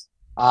was.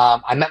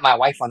 I met my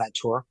wife on that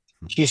tour.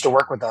 She used to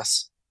work with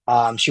us.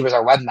 She was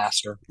our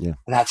webmaster. Yeah.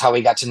 And that's how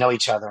we got to know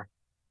each other.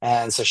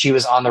 And so she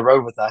was on the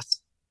road with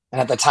us. And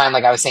at the time,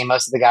 like I was saying,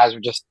 most of the guys were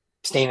just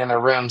staying in their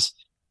rooms,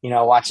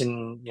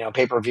 watching,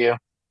 pay-per-view,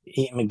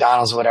 eating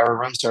McDonald's or whatever,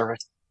 room service.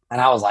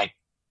 And I was like,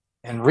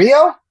 in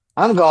Rio,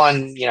 I'm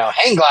going,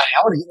 hang gliding.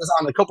 I want to get this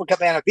on the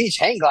Copacabana beach,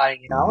 hang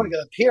gliding. I want to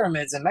go to the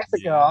pyramids in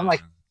Mexico. Yeah. I'm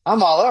like,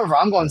 I'm all over.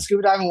 I'm going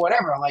scuba diving,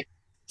 whatever. I'm like,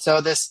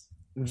 so this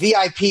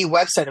VIP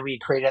website that we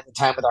created at the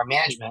time with our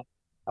management,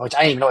 which I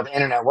didn't even know what the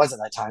internet was at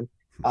that time.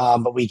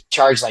 But we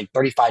charged like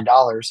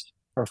 $35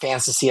 for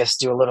fans to see us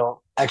do a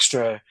little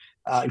extra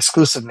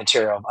exclusive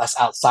material of us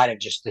outside of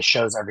just the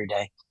shows every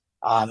day.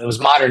 It was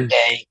modern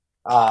day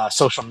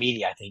social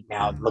media, I think,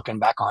 now looking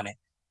back on it.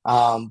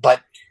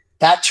 But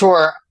that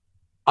tour,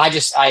 I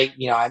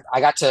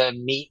got to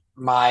meet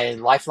my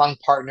lifelong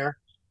partner,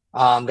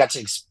 got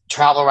to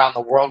travel around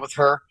the world with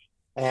her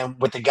and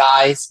with the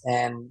guys.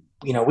 And,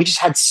 we just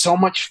had so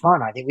much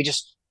fun. I think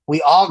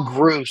we all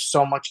grew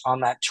so much on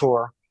that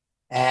tour.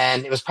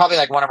 And it was probably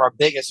like one of our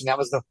biggest, and that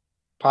was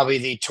probably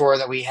the tour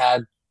that we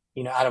had,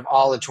 out of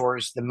all the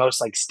tours, the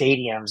most like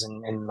stadiums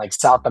and like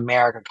South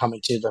America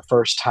coming to the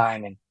first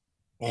time.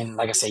 And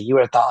like I say, you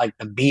would have thought like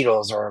the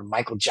Beatles or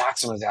Michael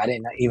Jackson was there. I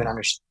didn't even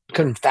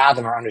couldn't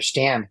fathom or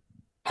understand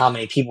how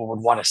many people would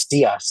want to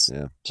see us.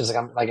 Yeah. Just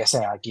like I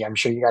say, I'm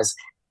sure you guys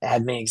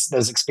had many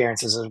those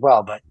experiences as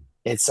well, but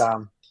it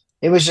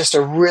was just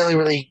a really,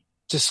 really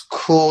just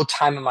cool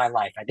time in my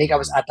life. I think I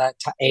was at that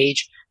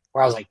age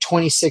where I was like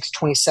 26,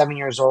 27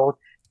 years old.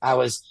 I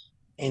was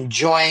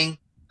enjoying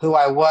who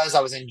I was.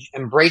 I was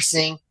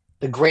embracing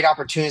the great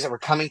opportunities that were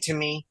coming to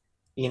me,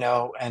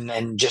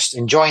 and just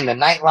enjoying the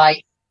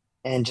nightlife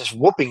and just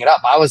whooping it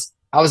up. I was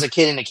a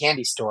kid in a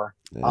candy store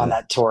on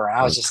that tour. And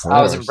I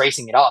was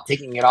embracing it all,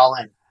 taking it all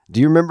in. Do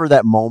you remember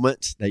that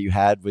moment that you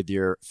had with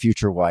your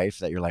future wife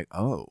that you're like,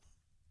 oh,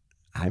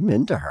 I'm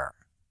into her?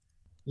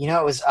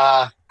 It was,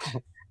 I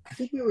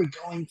think we were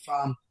going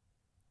from,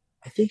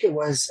 it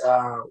was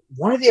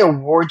one of the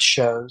award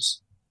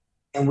shows,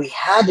 and we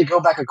had to go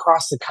back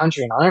across the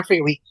country. And I'll never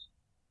forget, we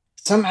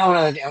somehow,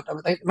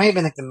 it might have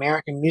been like the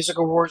American Music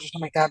Awards or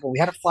something like that, but we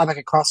had to fly back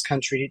across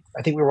country.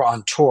 I think we were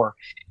on tour.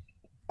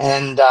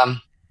 And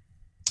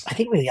I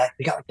think we got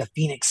like the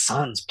Phoenix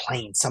Suns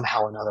playing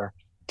somehow or another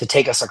to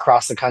take us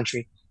across the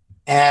country.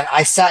 And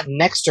I sat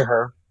next to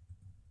her,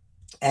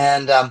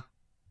 and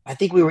I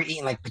think we were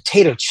eating like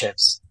potato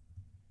chips.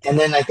 And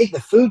then I think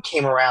the food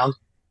came around,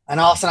 and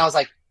all of a sudden I was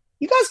like,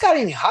 you guys got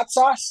any hot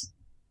sauce?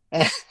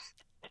 And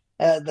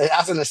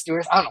asking the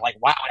stewardess, I don't know, like,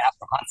 why would I have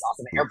some hot sauce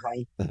in an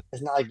airplane?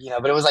 It's not like,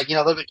 but it was like, a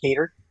little bit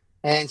catered.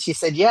 And she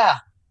said, yeah.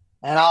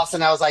 And all of a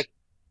sudden I was like,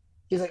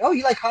 she's like, oh,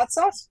 you like hot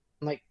sauce?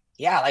 I'm like,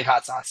 yeah, I like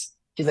hot sauce.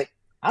 She's like,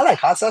 I like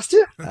hot sauce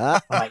too. I'm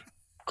like,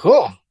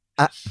 cool.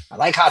 I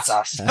like hot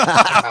sauce.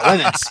 My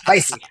women's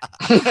spicy.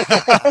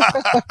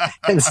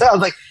 And so I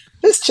was like,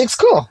 this chick's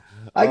cool.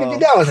 I can be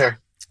down with her.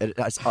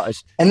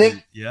 And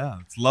then,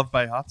 it's loved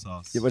by hot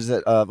sauce. What is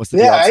it? What's the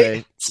Beyonce?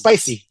 Right?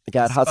 Spicy. I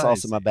got hot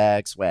sauce in my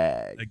bag,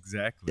 swag.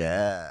 Exactly.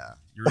 Yeah.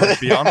 You're a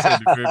Beyonce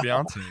before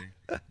Beyonce.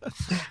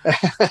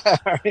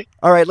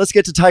 All right, let's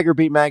get to Tiger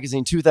Beat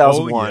Magazine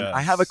 2001. Oh, yes.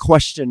 I have a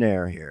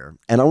questionnaire here,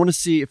 and I want to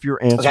see if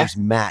your answers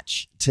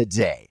match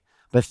today.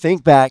 But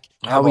think back,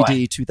 Howie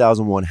D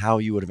 2001, how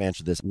you would have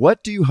answered this.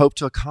 What do you hope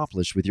to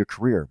accomplish with your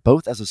career,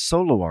 both as a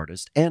solo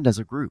artist and as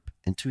a group?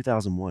 In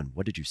 2001,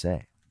 what did you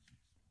say?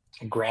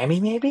 A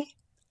Grammy, maybe?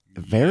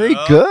 Very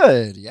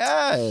good.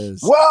 Yes.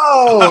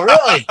 Whoa,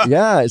 really?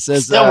 Yeah, it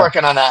says... Still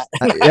working on that.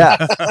 Yeah.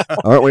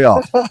 Aren't we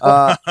all?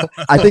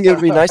 I think it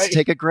would be nice to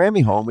take a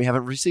Grammy home. We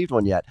haven't received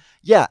one yet.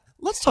 Yeah,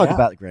 let's talk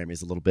about the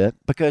Grammys a little bit,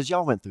 because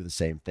y'all went through the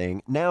same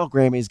thing. Now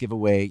Grammys give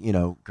away,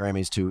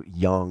 Grammys to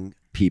young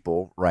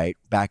people, right?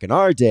 Back in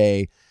our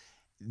day,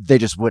 they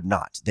just would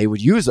not. They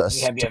would use us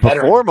to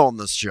perform on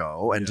the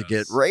show and to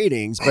get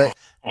ratings, but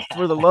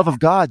for the love of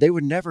God, they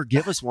would never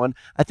give us one.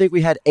 I think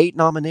we had 8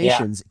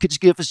 nominations. Could you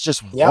give us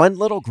just one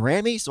little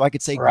Grammy so I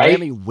could say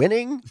Grammy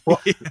winning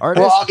artist?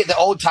 Well, I'll get the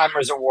Old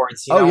Timers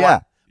Awards. Well,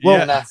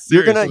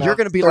 you're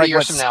gonna be like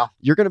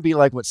you're gonna be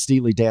like what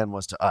Steely Dan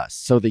was to us.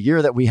 So the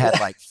year that we had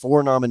like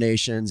 4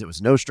 nominations, it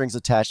was no strings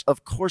attached.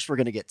 Of course, we're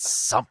gonna get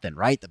something,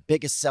 right? The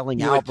biggest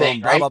selling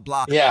album, blah blah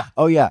blah. Yeah.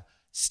 Oh yeah.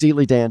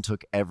 Steely Dan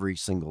took every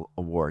single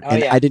award.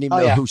 I didn't even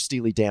know who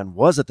Steely Dan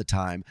was at the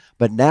time.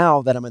 But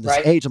now that I'm in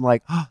this age, I'm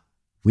like,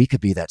 we could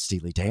be that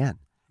Steely Dan.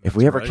 If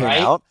we ever came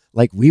out,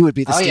 like we would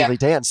be the Steely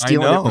Dan,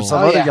 stealing it from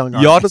some other young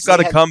artist. Y'all just got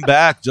to come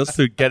back just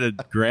to get a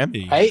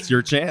Grammy. Right? It's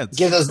your chance.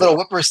 Give those little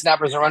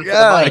whippersnappers a run for the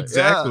money.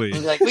 Exactly.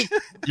 Like,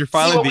 you're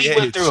finally the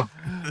age.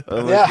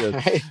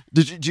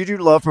 Did you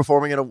love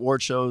performing at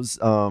award shows,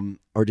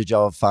 or did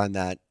y'all find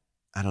that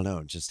I don't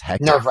know, just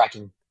hectic.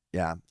 Nerve-wracking.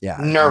 Yeah.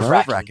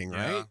 Nerve-wracking.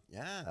 Right?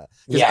 Yeah.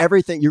 Because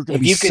everything, you're going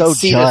to be so judged. If you could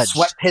see the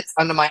sweat pits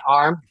under my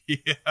arm,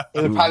 it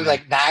would probably be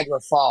like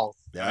Niagara Falls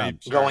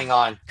going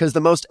on. Because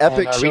the most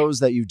epic shows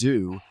that you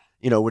do,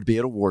 would be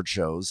at award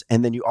shows,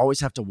 and then you always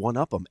have to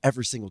one-up them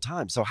every single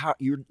time. So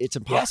it's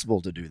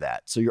impossible to do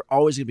that. So you're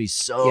always going to be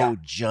so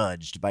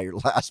judged by your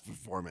last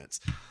performance.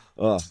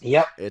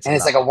 Yep.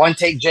 It's like a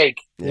one-take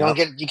Jake. You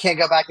can't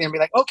go back there and be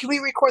like, oh, can we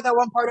record that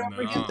one part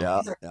over again?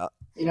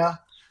 Yeah.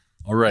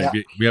 All right.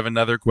 We have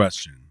another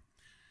question.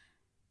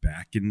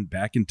 Back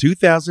in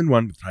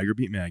 2001 with Tiger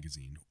Beat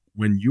magazine,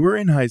 when you were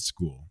in high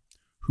school,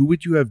 who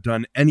would you have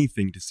done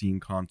anything to see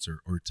in concert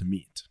or to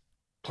meet?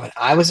 When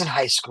I was in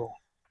high school,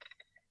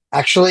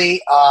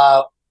 actually,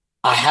 I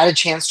had a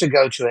chance to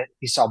go to it.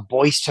 We saw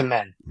Boyz II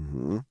Men.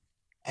 Mm-hmm.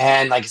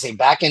 And like I say,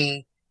 back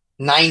in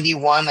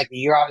 91, like the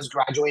year I was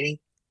graduating,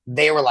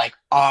 they were like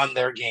on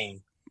their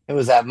game. It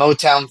was at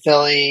Motown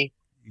Philly,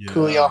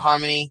 Coolio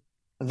Harmony.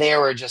 They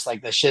were just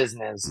like the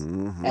shizness.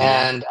 Mm-hmm.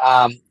 And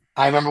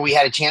I remember we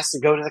had a chance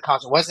to go to the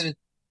concert. It wasn't,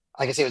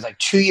 like I say, it was like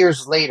 2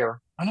 years later.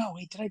 Oh, no,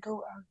 wait, did I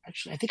go?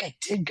 Actually, I think I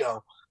did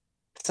go.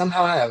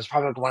 Somehow that was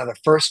probably like one of the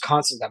first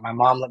concerts that my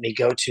mom let me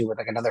go to with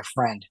like another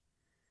friend.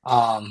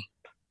 I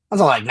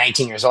was only like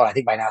 19 years old. I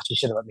think by now she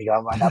should have let me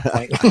go by that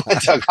point.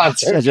 Went to a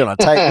concert. You're on a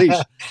tight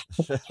leash.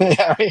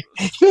 Yeah, right?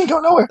 You ain't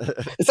going nowhere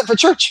except for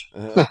church.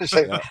 But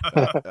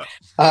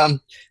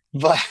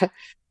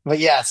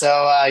yeah, so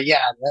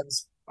that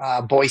was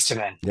Boyz II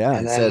Men. Yeah,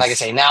 and then like I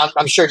say, now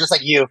I'm sure just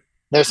like you,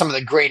 they're some of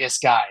the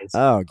greatest guys.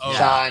 Oh,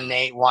 Sean,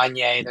 Nate,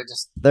 Wanye.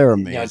 They're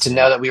amazing. To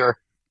know that we were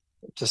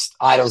just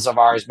idols of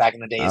ours back in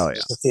the days.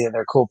 Just to see that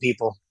they're cool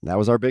people. That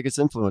was our biggest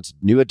influence.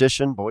 New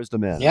Edition, Boyz II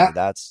Men. Yeah,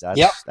 that's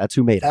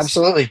who made us.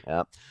 Absolutely.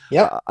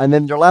 Yep. And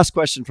then your last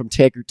question from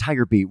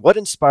Tiger Beat: what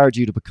inspired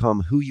you to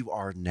become who you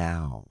are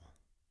now?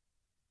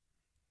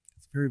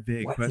 It's a very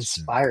vague question. What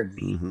inspired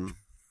me?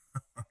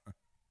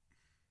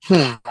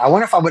 Mm-hmm. I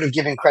wonder if I would have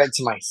given credit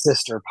to my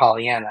sister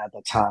Pollyanna at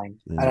the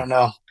time. I don't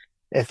know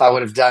if I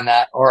would have done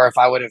that, or if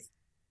I would have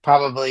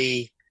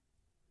probably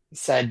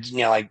said,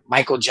 like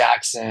Michael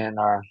Jackson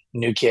or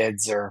New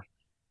Kids or,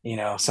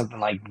 something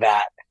like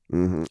that.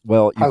 Mm-hmm.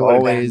 Well,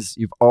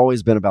 you've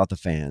always been about the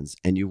fans,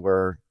 and you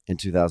were in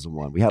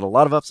 2001. We had a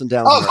lot of ups and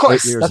downs. Oh, of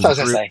course. 8 years That's what I was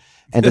going to say.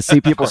 And to see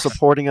people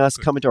supporting us,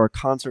 coming to our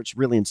concerts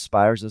really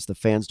inspires us. The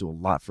fans do a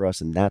lot for us,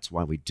 and that's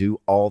why we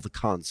do all the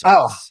concerts.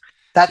 Oh,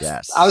 I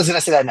was going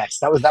to say that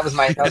next. That was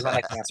my next answer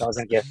I was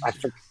going to give. I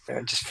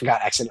just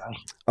forgot accidentally.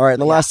 All right.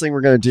 And the last thing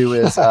we're going to do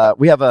is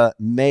we have a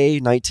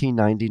May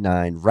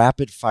 1999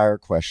 rapid fire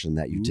question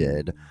that you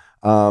did.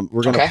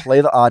 We're going to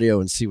play the audio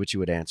and see what you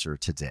would answer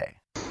today.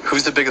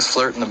 Who's the biggest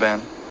flirt in the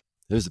band?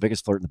 Who's the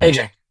biggest flirt in the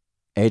band?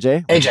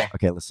 AJ. AJ?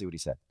 Okay. Let's see what he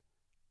said.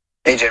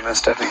 AJ,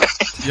 most definitely.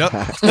 Yep.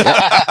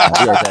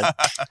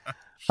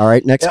 All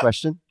right. Next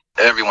question.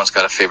 Everyone's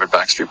got a favorite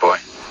Backstreet Boy.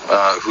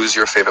 Who's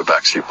your favorite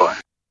Backstreet Boy?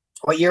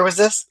 What year was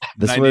this?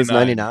 This 99. was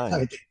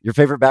 99. Your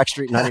favorite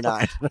Backstreet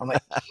 99. I'm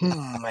like,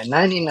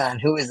 99.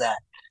 Who is that?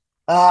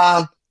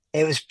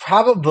 It was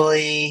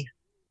probably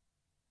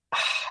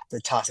the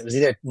toss. It was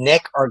either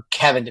Nick or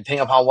Kevin, depending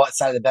upon what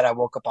side of the bed I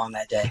woke up on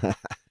that day.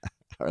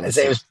 Right, I'd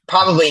say it was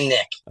probably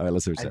Nick. All right,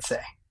 let's see what I'd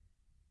say.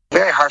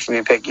 Very hard for me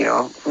to pick,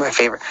 my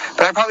favorite.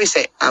 But I'd probably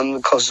say I'm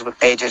the closest with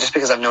AJ just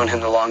because I've known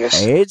him the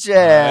longest. AJ.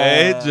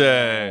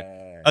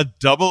 A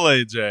double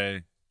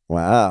AJ.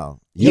 Wow.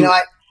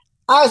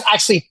 I was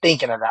actually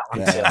thinking of that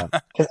one too.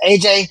 Because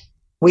AJ,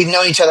 we've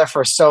known each other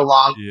for so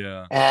long.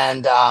 Yeah.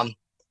 And, I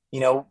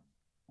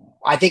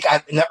think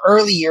in the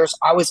early years,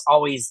 I was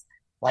always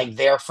like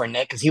there for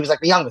Nick because he was like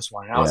the youngest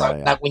one. And I was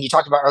like, when you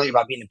talked about earlier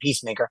about being a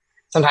peacemaker,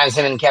 sometimes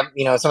him and Kevin,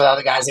 some of the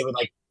other guys, they would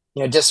like,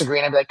 disagree.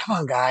 And I'd be like, come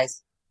on,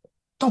 guys,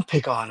 don't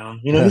pick on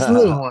him. He's the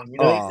little one.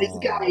 He's the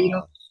guy,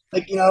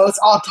 let's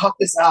all talk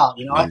this out.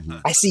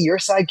 I see your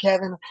side,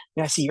 Kevin.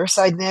 I see your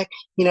side, Nick.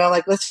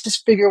 Let's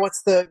just figure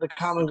what's the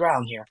common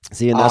ground here.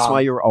 See, and that's why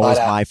you were always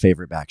my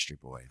favorite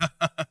Backstreet Boy.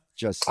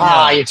 You're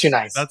too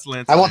nice. That's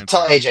Lance. I won't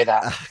tell AJ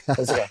that.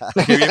 That's okay.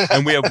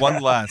 And we have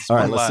one last. All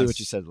right, let's see what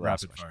you said.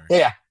 Rapid fire.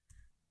 Yeah.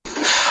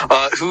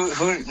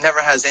 Who never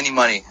has any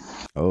money?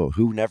 Oh,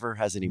 who never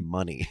has any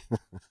money?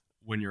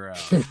 When you're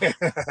out.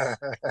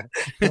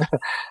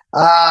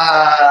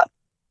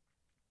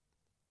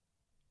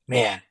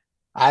 Man.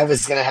 I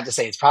was going to have to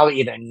say it's probably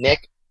either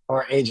Nick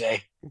or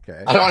AJ.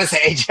 Okay. I don't want to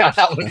say AJ on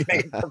that one. You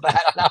make it feel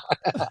bad on that one.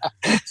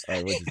 All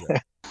right, what'd you say?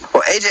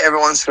 Well, AJ, every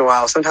once in a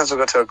while, sometimes we'll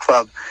go to a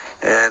club,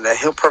 and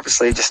he'll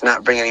purposely just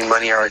not bring any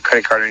money or a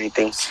credit card or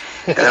anything.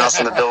 And then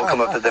also the bill will come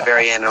up at the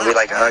very end, and I'll be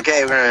like,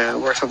 okay, we're going to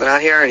work something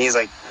out here. And he's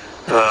like,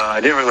 I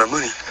didn't bring my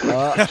money.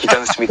 He's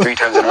done this to me 3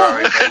 times in a row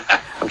already.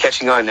 I'm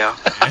catching on now.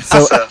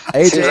 So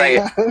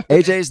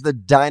AJ's the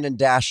dine and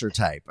dasher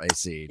type, I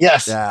see.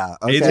 Yes. Yeah.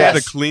 Okay. AJ had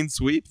a clean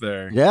sweep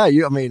there. Yeah,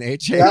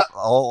 AJ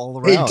all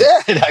around. He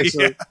did,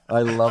 actually. Yeah.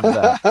 I love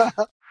that.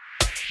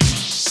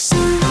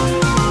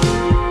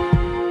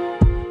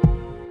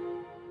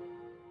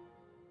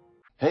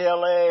 Hey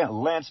LA,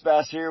 Lance Lance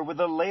Bass here with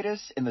the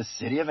latest in the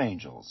City of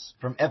Angels.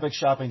 From epic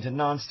shopping to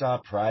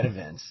non-stop Pride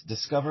events,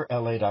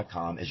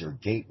 DiscoverLA.com is your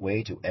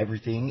gateway to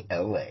everything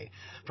LA.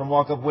 From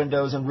walk-up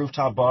windows and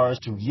rooftop bars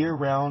to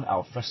year-round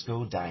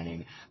alfresco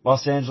dining,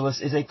 Los Angeles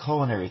is a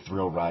culinary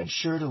thrill ride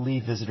sure to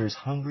leave visitors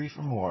hungry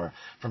for more.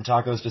 From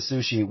tacos to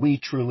sushi, we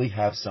truly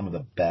have some of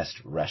the best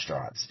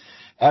restaurants.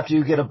 After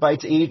you get a bite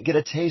to eat, get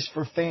a taste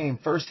for fame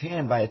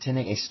firsthand by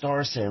attending a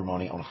star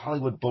ceremony on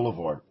Hollywood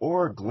Boulevard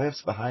or a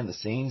glimpse behind the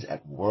scenes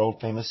at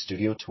world-famous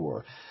Studio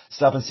Tour.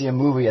 Stop and see a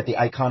movie at the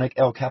iconic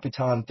El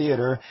Capitan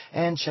Theater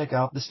and check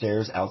out the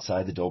stairs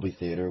outside the Dolby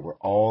Theater where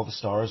all the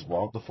stars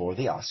walk before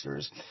the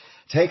Oscars.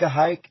 Take a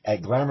hike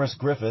at glamorous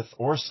Griffith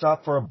or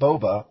stop for a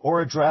boba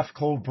or a draft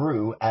cold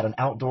brew at an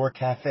outdoor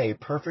cafe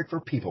perfect for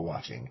people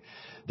watching.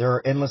 There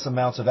are endless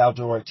amounts of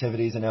outdoor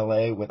activities in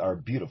LA with our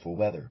beautiful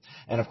weather.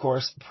 And of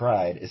course,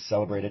 Pride is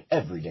celebrated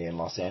every day in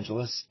Los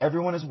Angeles.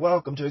 Everyone is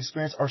welcome to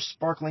experience our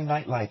sparkling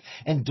nightlife,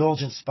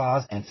 indulgent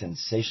spas, and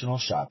sensational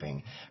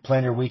shopping.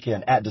 Plan your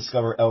weekend at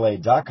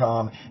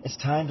DiscoverLA.com. It's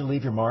time to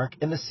leave your mark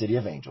in the City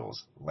of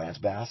Angels. Lance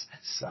Bass,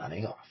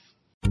 signing off.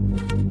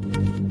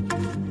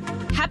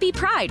 Happy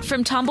Pride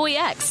from Tomboy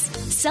X,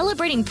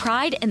 celebrating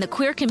pride and the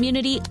queer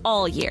community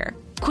all year.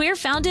 Queer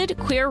founded,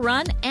 queer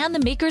run, and the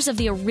makers of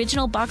the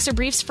original boxer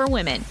briefs for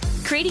women,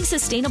 creating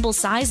sustainable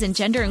size and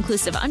gender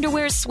inclusive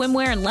underwear,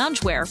 swimwear, and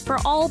loungewear for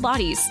all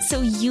bodies so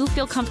you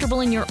feel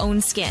comfortable in your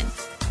own skin.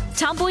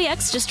 Tomboy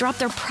X just dropped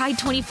their Pride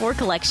 24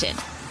 collection.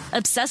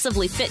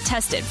 Obsessively fit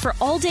tested for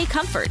all day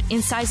comfort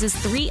in sizes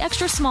 3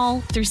 extra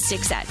small through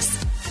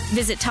 6X.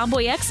 Visit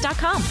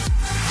tomboyx.com.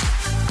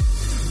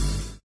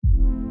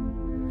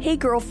 Hey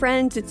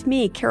girlfriends, it's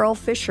me, Carol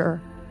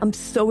Fisher. I'm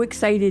so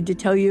excited to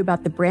tell you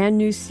about the brand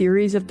new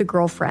series of The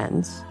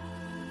Girlfriends.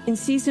 In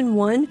season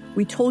 1,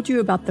 we told you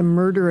about the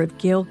murder of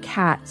Gail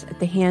Katz at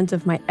the hands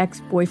of my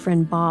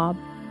ex-boyfriend Bob.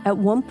 At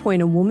one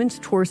point, a woman's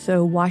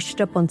torso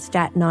washed up on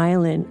Staten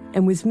Island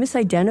and was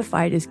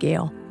misidentified as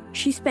Gail.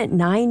 She spent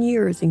 9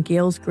 years in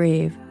Gail's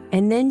grave,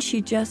 and then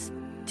she just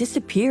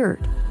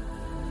disappeared.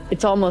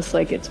 It's almost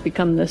like it's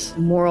become this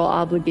moral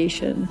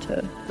obligation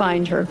to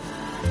find her.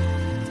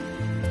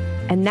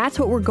 And that's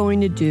what we're going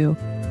to do.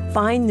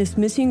 Find this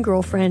missing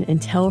girlfriend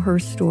and tell her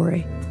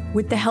story.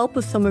 With the help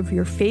of some of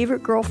your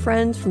favorite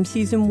girlfriends from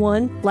season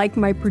 1, like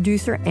my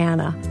producer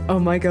Anna. Oh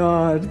my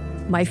God.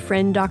 My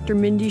friend Dr.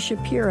 Mindy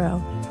Shapiro.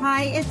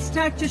 Hi, it's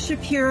Dr.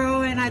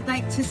 Shapiro, and I'd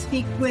like to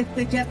speak with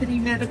the deputy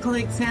medical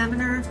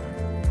examiner.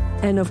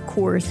 And of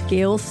course,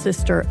 Gail's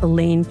sister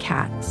Elaine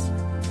Katz.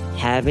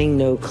 Having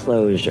no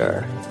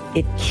closure,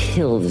 it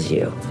kills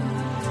you.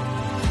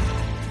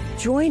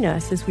 Join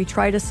us as we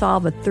try to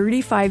solve a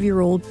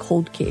 35-year-old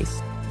cold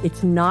case.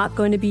 It's not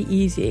going to be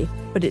easy,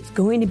 but it's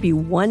going to be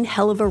one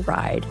hell of a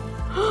ride.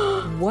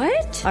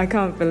 What? I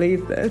can't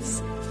believe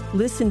this.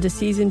 Listen to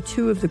season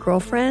 2 of The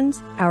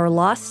Girlfriends, Our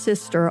Lost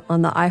Sister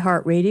on the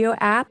iHeartRadio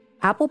app,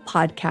 Apple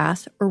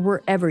Podcasts, or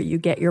wherever you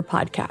get your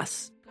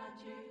podcasts.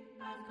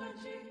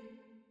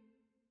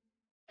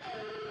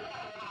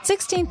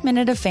 16th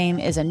Minute of Fame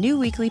is a new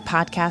weekly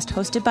podcast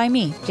hosted by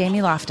me,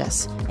 Jamie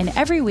Loftus. And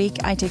every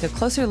week, I take a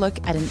closer look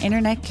at an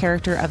internet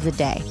character of the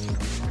day.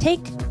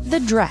 Take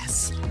the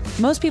dress.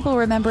 Most people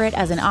remember it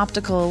as an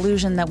optical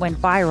illusion that went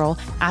viral,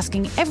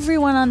 asking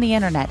everyone on the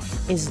internet,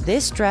 is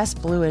this dress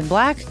blue and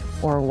black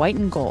or white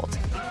and gold?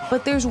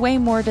 But there's way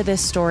more to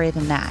this story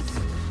than that.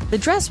 The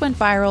dress went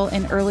viral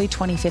in early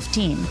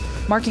 2015,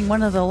 marking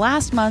one of the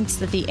last months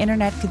that the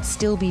internet could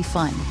still be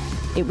fun.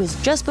 It was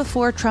just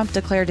before Trump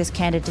declared his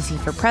candidacy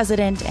for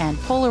president, and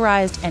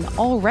polarized an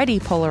already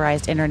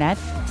polarized internet.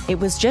 It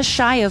was just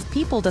shy of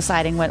people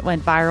deciding what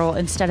went viral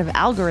instead of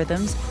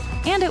algorithms,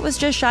 and it was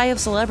just shy of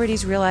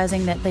celebrities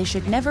realizing that they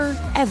should never,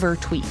 ever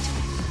tweet.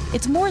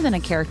 It's more than a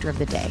character of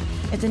the day.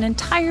 It's an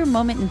entire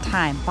moment in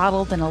time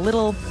bottled in a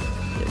little,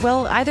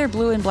 well, either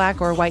blue and black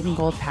or white and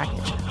gold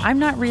package. I'm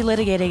not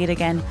relitigating it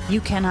again.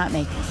 You cannot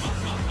make me.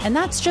 And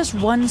that's just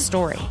one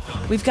story.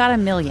 We've got a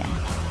million.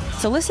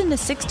 So listen to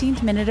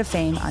 16th Minute of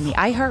Fame on the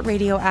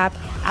iHeartRadio app,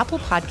 Apple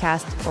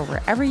Podcasts, or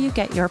wherever you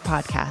get your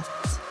podcasts.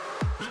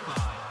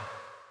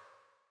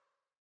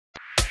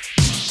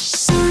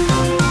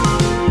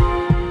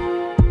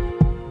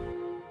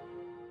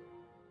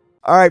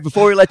 All right,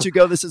 before we let you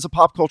go, this is a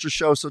pop culture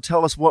show, so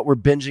tell us what we're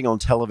binging on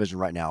television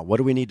right now. What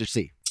do we need to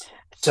see?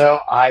 So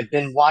I've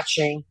been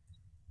watching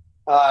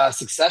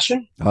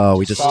Succession. Oh,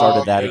 we just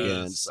started that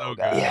again. So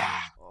good. Yeah.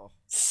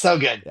 So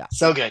good. Yeah.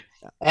 So good.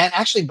 Yeah. And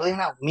actually, believe it or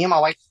not, me and my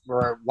wife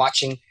were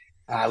watching,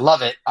 I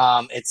love it.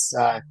 It's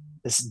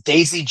this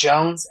Daisy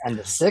Jones and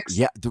the Six.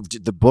 Yeah,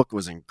 the book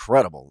was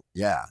incredible.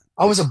 Yeah.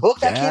 Oh, it was a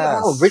book that came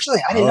out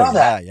originally? I didn't know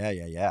that.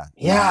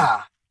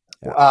 Yeah.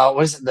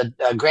 What is it?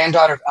 The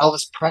granddaughter of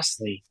Elvis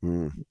Presley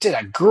did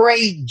a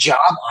great job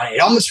on it.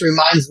 It almost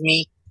reminds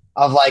me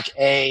of like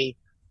a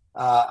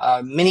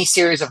mini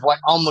series of what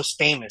Almost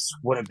Famous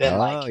would have been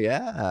like. Oh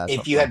yeah.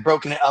 If you had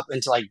broken it up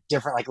into like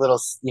different like little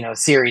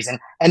series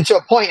and to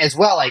a point as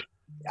well, like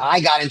I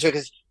got into it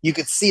because you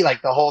could see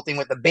like the whole thing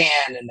with the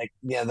band and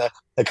the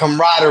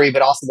camaraderie,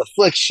 but also the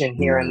friction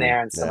here and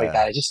there and stuff like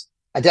that.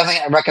 I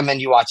definitely recommend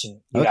you watching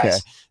it, you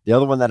guys. The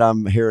other one that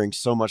I'm hearing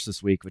so much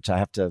this week, which I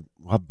have to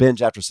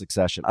binge after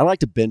Succession. I like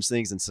to binge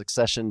things in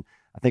Succession.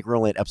 I think we're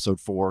only at episode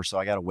 4, so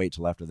I got to wait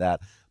till after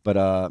that.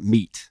 But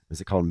Meat.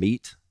 Is it called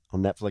Meat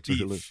on Netflix or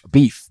Hulu?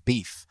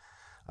 Beef.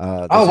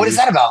 What is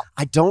that about?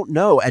 I don't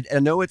know. I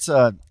know it's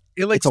a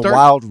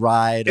wild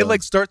ride.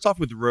 It starts off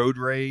with road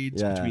rage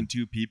between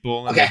two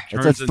people. And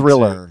it's a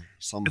thriller.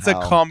 Somehow. It's a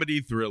comedy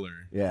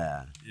thriller.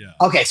 Yeah.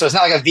 Okay, so it's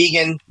not like a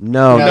vegan.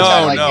 No.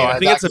 I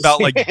think it's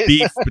about like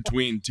beef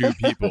between two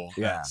people.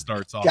 That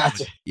starts off.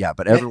 Gotcha. Yeah,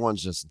 but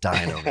everyone's just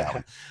dying over that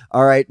one.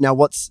 All right, now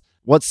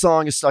what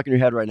song is stuck in your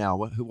head right now?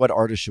 What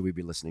artist should we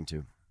be listening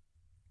to?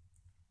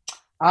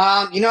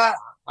 You know what?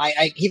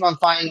 I keep on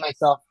finding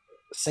myself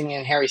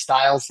singing Harry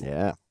Styles.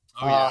 Yeah.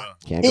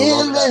 Can't go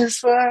wrong with that. In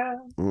this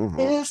world,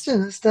 it's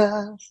just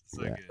us.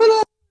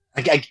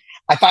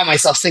 I find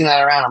myself singing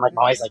that around. I'm like,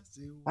 always like,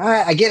 all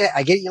right, I get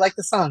it. You like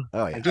the song.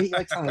 Oh, yeah. I get it. You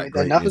like the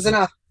song. Enough is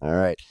enough. All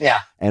right. Yeah.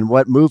 And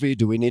what movie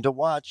do we need to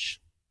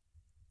watch?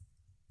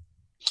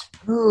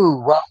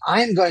 Ooh, well,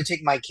 I'm going to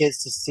take my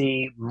kids to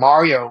see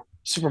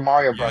Super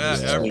Mario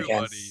Brothers this weekend.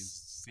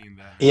 Everybody's seen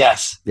that.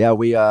 Yes. Yeah,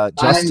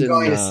 Justin, I'm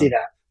going to see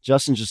that.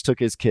 Justin just took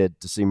his kid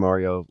to see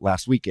Mario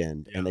last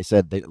weekend, and they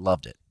said they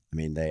loved it. I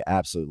mean, they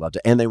absolutely loved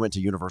it. And they went to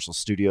Universal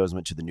Studios,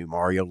 went to the new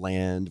Mario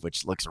Land,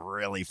 which looks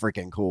really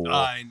freaking cool.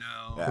 I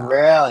know. Yeah.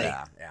 Really?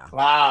 Yeah.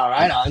 Wow,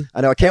 right on.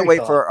 I know. I can't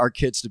wait for our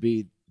kids to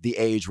be the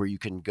age where you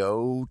can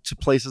go to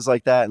places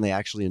like that and they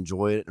actually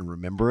enjoy it and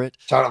remember it.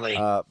 Totally.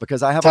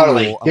 Because I have a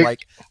rule.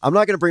 I'm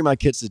not going to bring my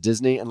kids to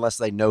Disney unless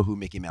they know who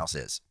Mickey Mouse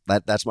is.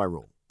 That's my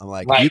rule. I'm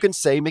like, if you can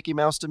say Mickey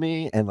Mouse to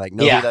me and like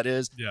know who that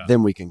is,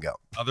 then we can go.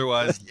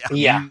 Otherwise,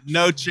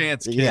 no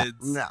chance, kids.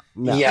 No.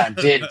 Yeah,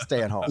 dude.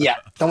 Stay at home. Yeah,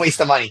 don't waste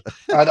the money.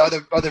 Or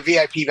the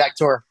VIP back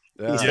tour.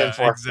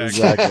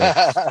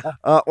 Exactly.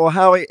 Well,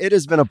 Howie, it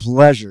has been a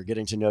pleasure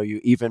getting to know you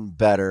even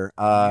better.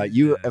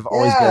 You have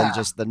always been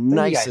just the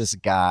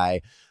nicest guy.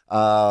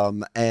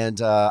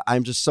 And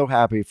I'm just so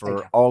happy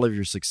for all of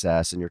your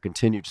success and your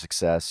continued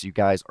success. You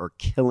guys are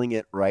killing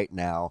it right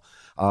now.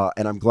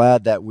 And I'm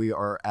glad that we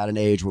are at an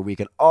age where we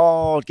can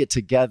all get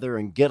together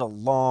and get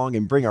along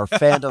and bring our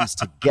fandoms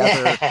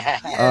together.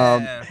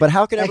 But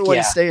how can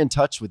everyone stay in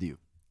touch with you?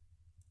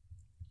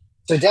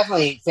 So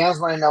definitely, fans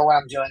want to know what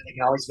I'm doing. They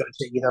can always go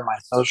to either my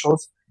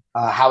socials,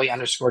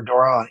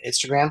 Howie_Dorough on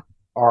Instagram,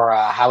 or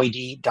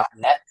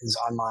HowieD.net is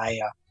on my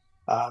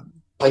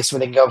place where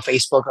they can go.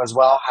 Facebook as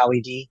well,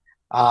 Howie D.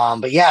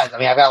 But yeah, I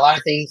mean, I've got a lot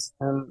of things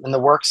in the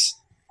works.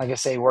 Like I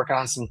say, working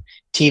on some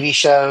TV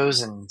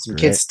shows and some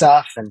kids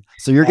stuff. And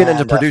so you're getting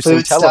into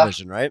producing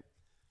television, right?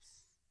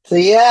 So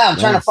yeah, I'm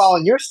trying to follow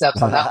in your steps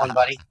on that one,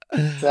 buddy.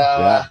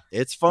 So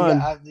it's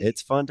fun.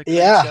 It's fun to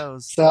create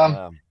shows.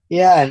 So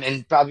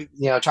and probably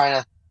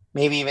trying to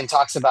maybe even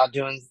talks about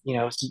doing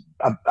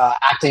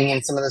acting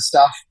in some of the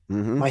stuff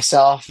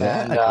myself,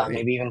 and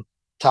maybe even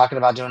talking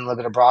about doing a little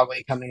bit of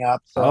Broadway coming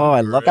up. So I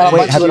love that.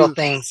 Wait, have little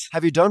things.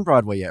 Have you done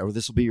Broadway yet, or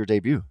this will be your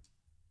debut?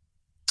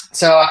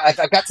 So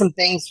I've got some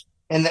things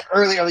in the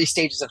early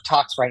stages of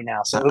talks right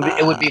now. So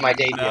it would be my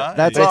debut.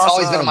 That's awesome. It's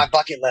always been on my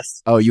bucket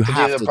list. Oh, you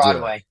have to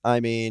Broadway. Do it. I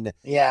mean,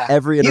 You've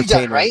every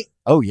entertainer, done it, right?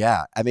 Oh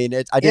yeah. I mean,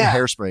 I did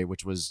Hairspray,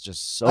 which was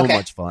just so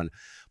much fun.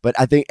 But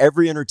I think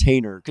every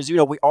entertainer, because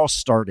we all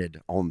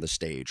started on the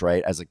stage,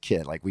 right? As a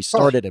kid, like we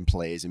started in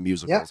plays and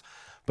musicals,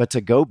 but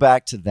to go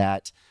back to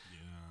that,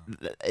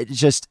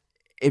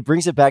 it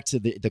brings it back to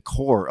the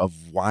core of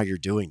why you're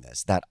doing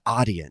this, that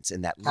audience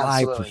and that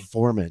live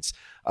performance.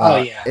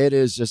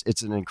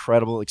 It's an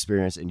incredible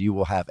experience, and you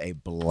will have a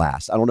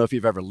blast. I don't know if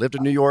you've ever lived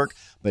in New York,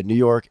 but New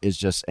York is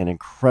just an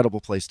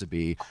incredible place to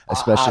be,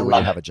 especially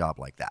when you have a job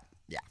like that.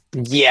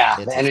 Yeah,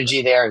 the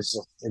energy there is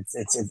just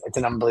it's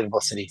an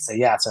unbelievable city. So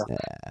that's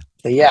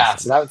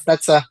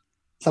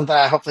something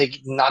I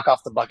hopefully knock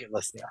off the bucket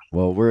list there.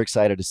 Well, we're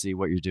excited to see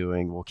what you're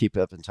doing. We'll keep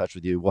up in touch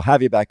with you. We'll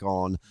have you back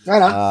on.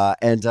 Right on.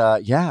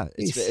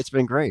 It's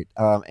been great.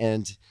 Tell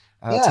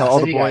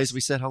all the boys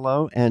we said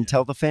hello, and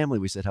tell the family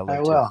we said hello.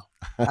 I will.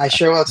 I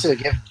sure will too.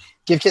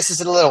 Give kisses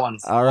to the little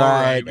ones. All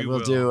right,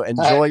 we'll do.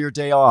 Enjoy your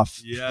day off.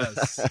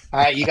 Yes. All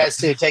right, you guys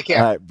too. Take care.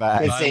 All right, bye.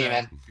 Good to see you,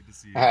 man. Good to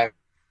see you. All right.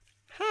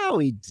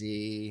 Howie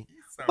D.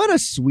 What a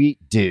sweet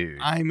dude.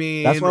 I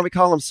mean, that's why we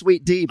call him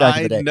Sweet D back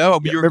in the day. I know,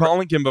 but you were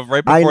calling him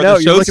right before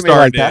the show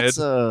started.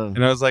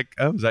 And I was like,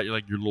 oh, is that your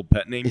little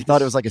pet name? You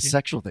thought it was like a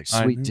sexual thing.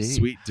 Sweet D.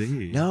 Sweet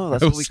D. No,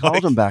 that's what we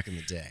called him back in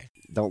the day.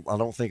 I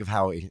don't think of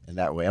Howie in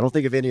that way. I don't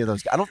think of any of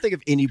those. I don't think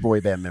of any boy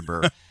band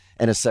member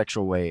in a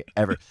sexual way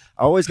ever.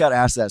 I always got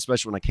asked that,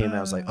 especially when I came out.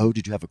 I was like, oh,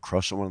 did you have a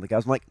crush on one of the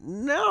guys? I'm like,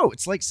 no.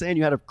 It's like saying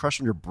you had a crush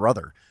on your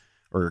brother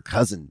or your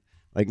cousin.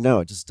 Like, no,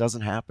 it just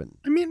doesn't happen.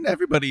 I mean,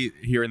 everybody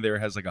here and there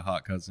has like a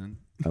hot cousin.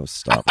 Oh,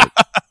 stop it.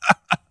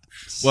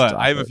 What?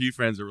 I have a few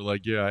friends that were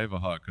like, yeah, I have a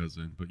hot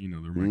cousin, but they're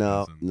my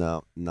cousin.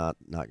 No, not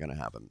going to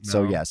happen.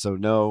 No? So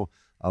no,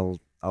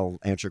 I'll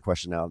answer your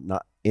question now.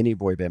 Not any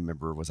boy band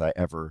member was I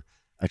ever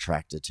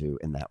attracted to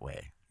in that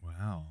way.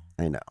 Wow.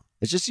 I know.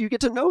 It's just you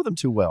get to know them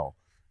too well.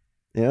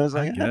 Yeah, I was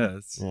like, I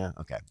guess. Yeah,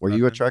 okay. Were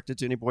you attracted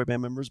to any boy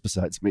band members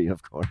besides me,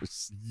 of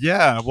course?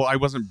 Yeah, well, I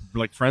wasn't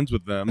like friends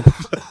with them.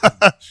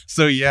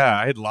 So yeah,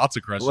 I had lots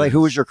of crushes. Like,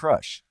 who was your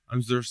crush?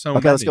 There's so okay,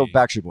 many. let's go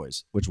Backstreet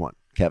Boys. Which one?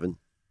 Kevin?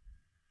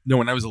 No,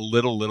 when I was a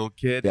little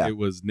kid, it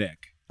was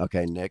Nick.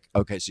 Okay, Nick.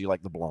 Okay, so you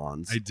like the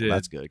blondes. I did. Well,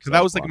 that's good. Because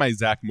that was like my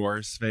Zach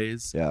Morris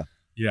phase. Yeah.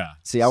 Yeah.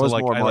 See, I was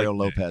like, more Mario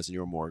Nick. Lopez, and you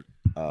were more.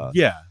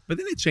 Yeah, but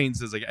then it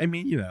changed as like, I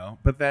mean,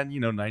 but then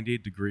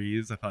 98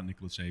 Degrees, I thought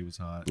Nick Lachey was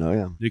hot. Oh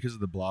yeah. Because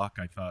of The Block,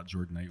 I thought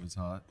Jordan Knight was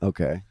hot.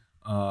 Okay.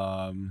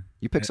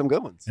 You picked some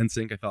good ones.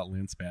 NSYNC, I thought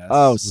Lance Bass.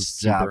 Oh, was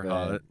super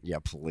hot. Yeah,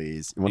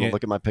 please. You want to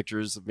look at my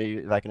pictures of me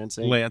like an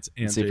NSYNC? Lance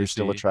and see JC, if you're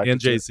still attracted and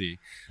to JC.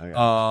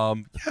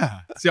 Okay. Yeah.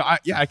 So I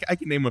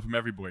can name one from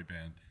every boy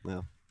band.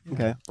 Yeah.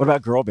 Okay. What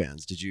about girl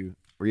bands?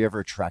 Were you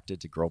ever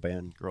attracted to girl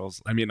band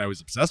girls? I mean, I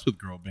was obsessed with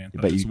girl band.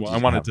 But I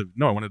wanted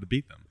to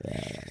beat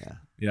them.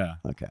 Yeah.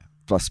 Okay.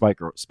 Plus,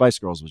 Spice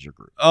Girls was your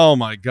group. Oh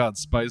my God,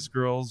 Spice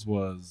Girls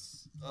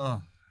was. I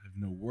have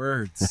no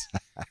words.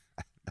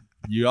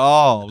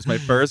 Y'all, it was my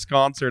first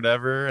concert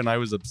ever, and I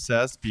was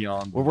obsessed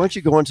beyond. Well, weren't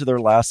you going to their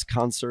last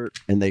concert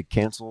and they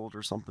canceled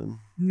or something?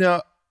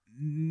 No,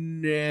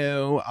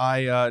 no.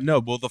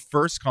 Well, the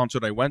first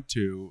concert I went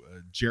to,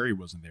 Jerry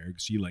wasn't there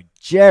because she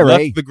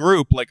left the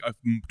group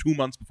 2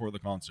 months before the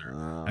concert.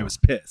 I was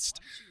pissed.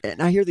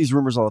 And I hear these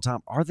rumors all the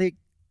time. Are they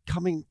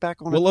coming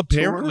back on? Well,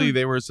 apparently tour?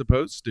 they were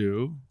supposed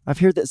to. I've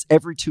heard this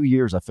every 2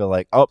 years. I feel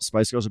like,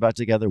 Spice Girls are back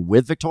together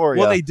with Victoria.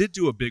 Well, they did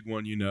do a big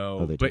one,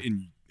 but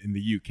in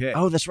the UK.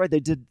 Oh, that's right. They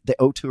did the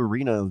O2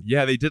 Arena.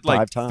 Yeah, they did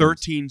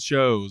 13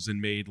 shows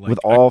and made with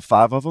all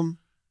 5 of them.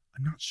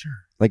 I'm not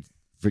sure. Like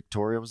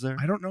Victoria was there.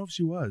 I don't know if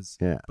she was.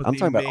 Yeah, but I'm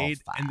talking about all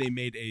 5. And they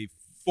made a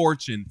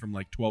fortune from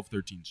 12,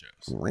 13 shows.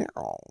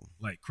 Wow.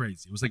 Like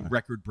crazy. It was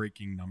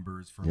record-breaking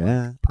numbers for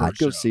I'd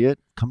go see it.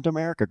 Come to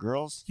America,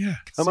 girls. Yeah,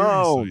 come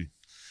on.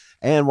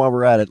 And while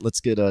we're at it,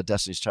 let's get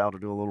Destiny's Child to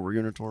do a little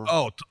reunion tour.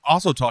 Oh,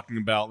 also talking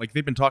about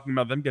they've been talking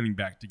about them getting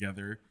back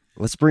together.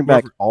 Let's bring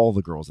back all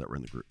the girls that were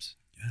in the groups.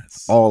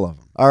 Yes. All of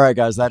them. All right,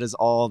 guys, that is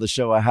all the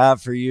show I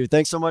have for you.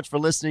 Thanks so much for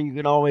listening. You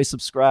can always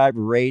subscribe,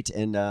 rate,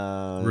 and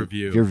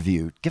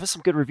review. Give us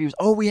some good reviews.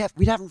 Oh, we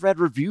haven't read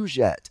reviews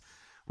yet.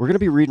 We're going to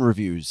be reading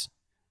reviews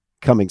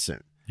coming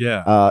soon.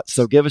 Yeah.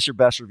 So give us your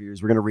best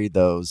reviews. We're going to read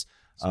those.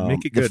 So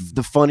make it good.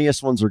 The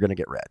funniest ones are going to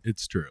get read.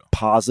 It's true.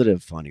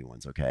 Positive, funny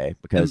ones, okay?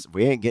 Because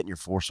we ain't getting your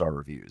 4-star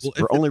reviews.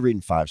 We're only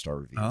reading 5-star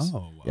reviews.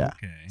 Oh, yeah.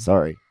 Okay.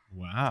 Sorry.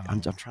 Wow. I'm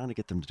trying to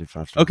get them to do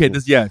 5-star. Okay,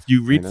 if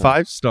you read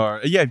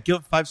 5-star,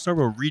 give 5-star,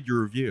 we'll read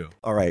your review.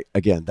 All right.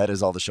 Again, that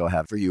is all the show I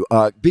have for you.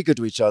 Be good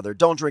to each other.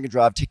 Don't drink and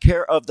drive. Take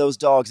care of those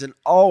dogs. And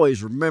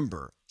always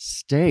remember,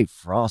 stay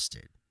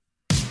frosted.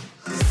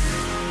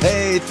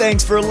 Hey,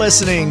 thanks for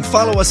listening.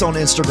 Follow us on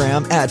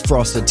Instagram at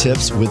Frosted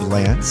Tips with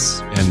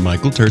Lance and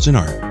Michael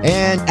Turgeon-Hart,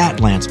 and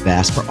at Lance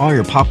Bass for all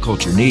your pop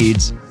culture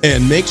needs.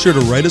 And make sure to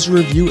write us a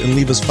review and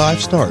leave us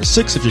 5 stars,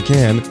 6 if you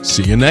can.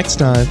 See you next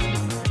time.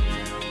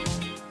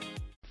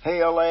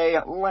 Hey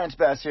LA, Lance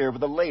Bass here with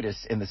the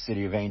latest in the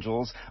City of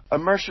Angels.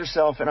 Immerse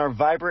yourself in our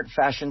vibrant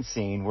fashion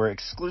scene where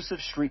exclusive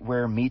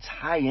streetwear meets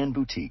high-end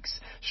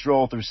boutiques.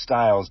 Stroll through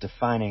styles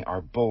defining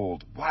our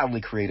bold, wildly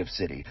creative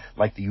city,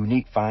 like the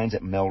unique finds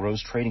at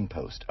Melrose Trading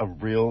Post, a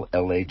real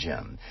LA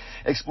gem.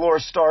 Explore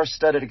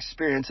star-studded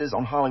experiences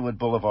on Hollywood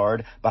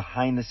Boulevard,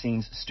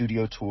 behind-the-scenes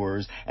studio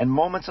tours, and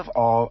moments of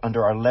awe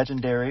under our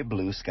legendary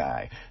blue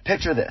sky.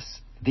 Picture this.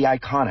 The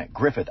iconic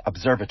Griffith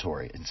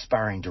Observatory,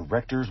 inspiring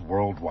directors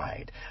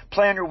worldwide.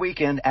 Plan your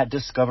weekend at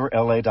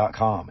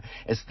discoverla.com.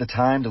 It's the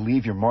time to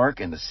leave your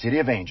mark in the City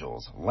of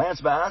Angels. Lance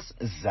Bass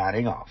is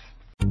signing off.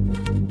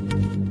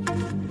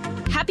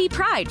 Happy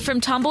Pride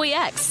from Tomboy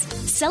X,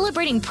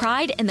 celebrating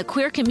pride and the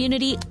queer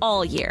community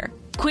all year.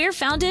 Queer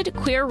founded,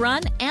 queer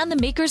run, and the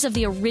makers of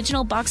the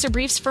original boxer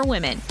briefs for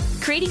women,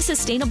 creating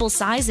sustainable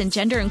size and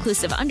gender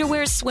inclusive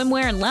underwear,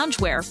 swimwear, and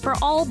loungewear for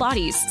all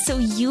bodies so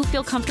you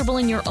feel comfortable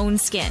in your own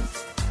skin.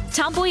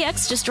 Tomboy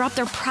X just dropped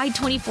their Pride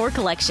 24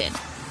 collection.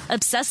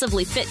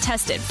 Obsessively fit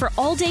tested for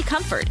all-day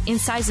comfort in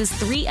sizes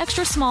 3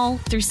 extra small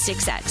through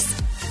 6X.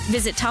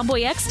 Visit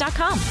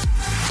tomboyx.com.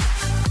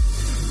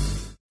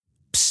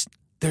 Psst,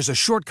 there's a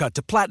shortcut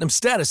to platinum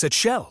status at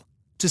Shell.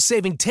 To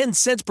saving 10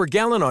 cents per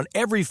gallon on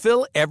every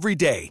fill every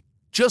day.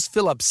 Just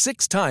fill up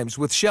 6 times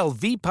with Shell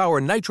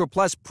V-Power Nitro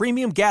Plus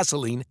Premium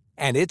Gasoline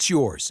and it's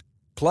yours.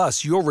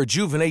 Plus, you'll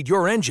rejuvenate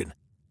your engine.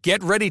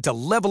 Get ready to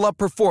level up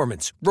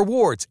performance,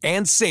 rewards,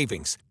 and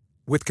savings.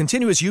 With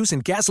continuous use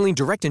in gasoline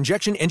direct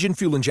injection engine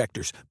fuel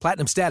injectors,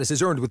 platinum status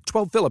is earned with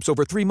 12 fill-ups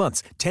over 3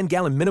 months,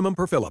 10-gallon minimum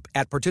per fill-up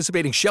at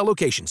participating Shell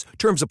locations.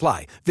 Terms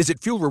apply.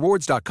 Visit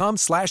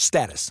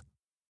fuelrewards.com/status.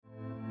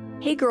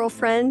 Hey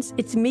girlfriends,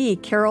 it's me,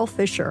 Carol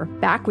Fisher,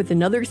 back with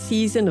another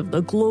season of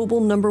the global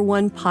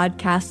 #1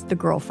 podcast, The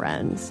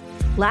Girlfriends.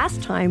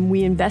 Last time,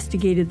 we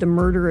investigated the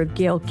murder of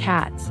Gail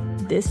Katz.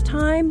 This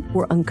time,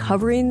 we're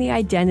uncovering the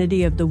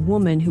identity of the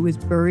woman who was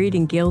buried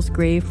in Gail's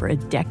grave for a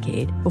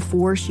decade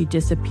before she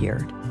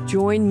disappeared.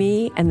 Join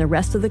me and the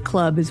rest of the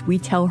club as we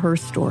tell her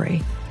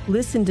story.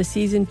 Listen to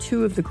Season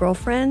 2 of The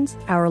Girlfriends,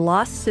 Our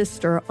Lost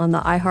Sister on the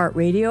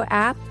iHeartRadio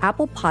app,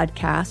 Apple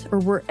Podcasts, or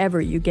wherever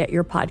you get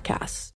your podcasts.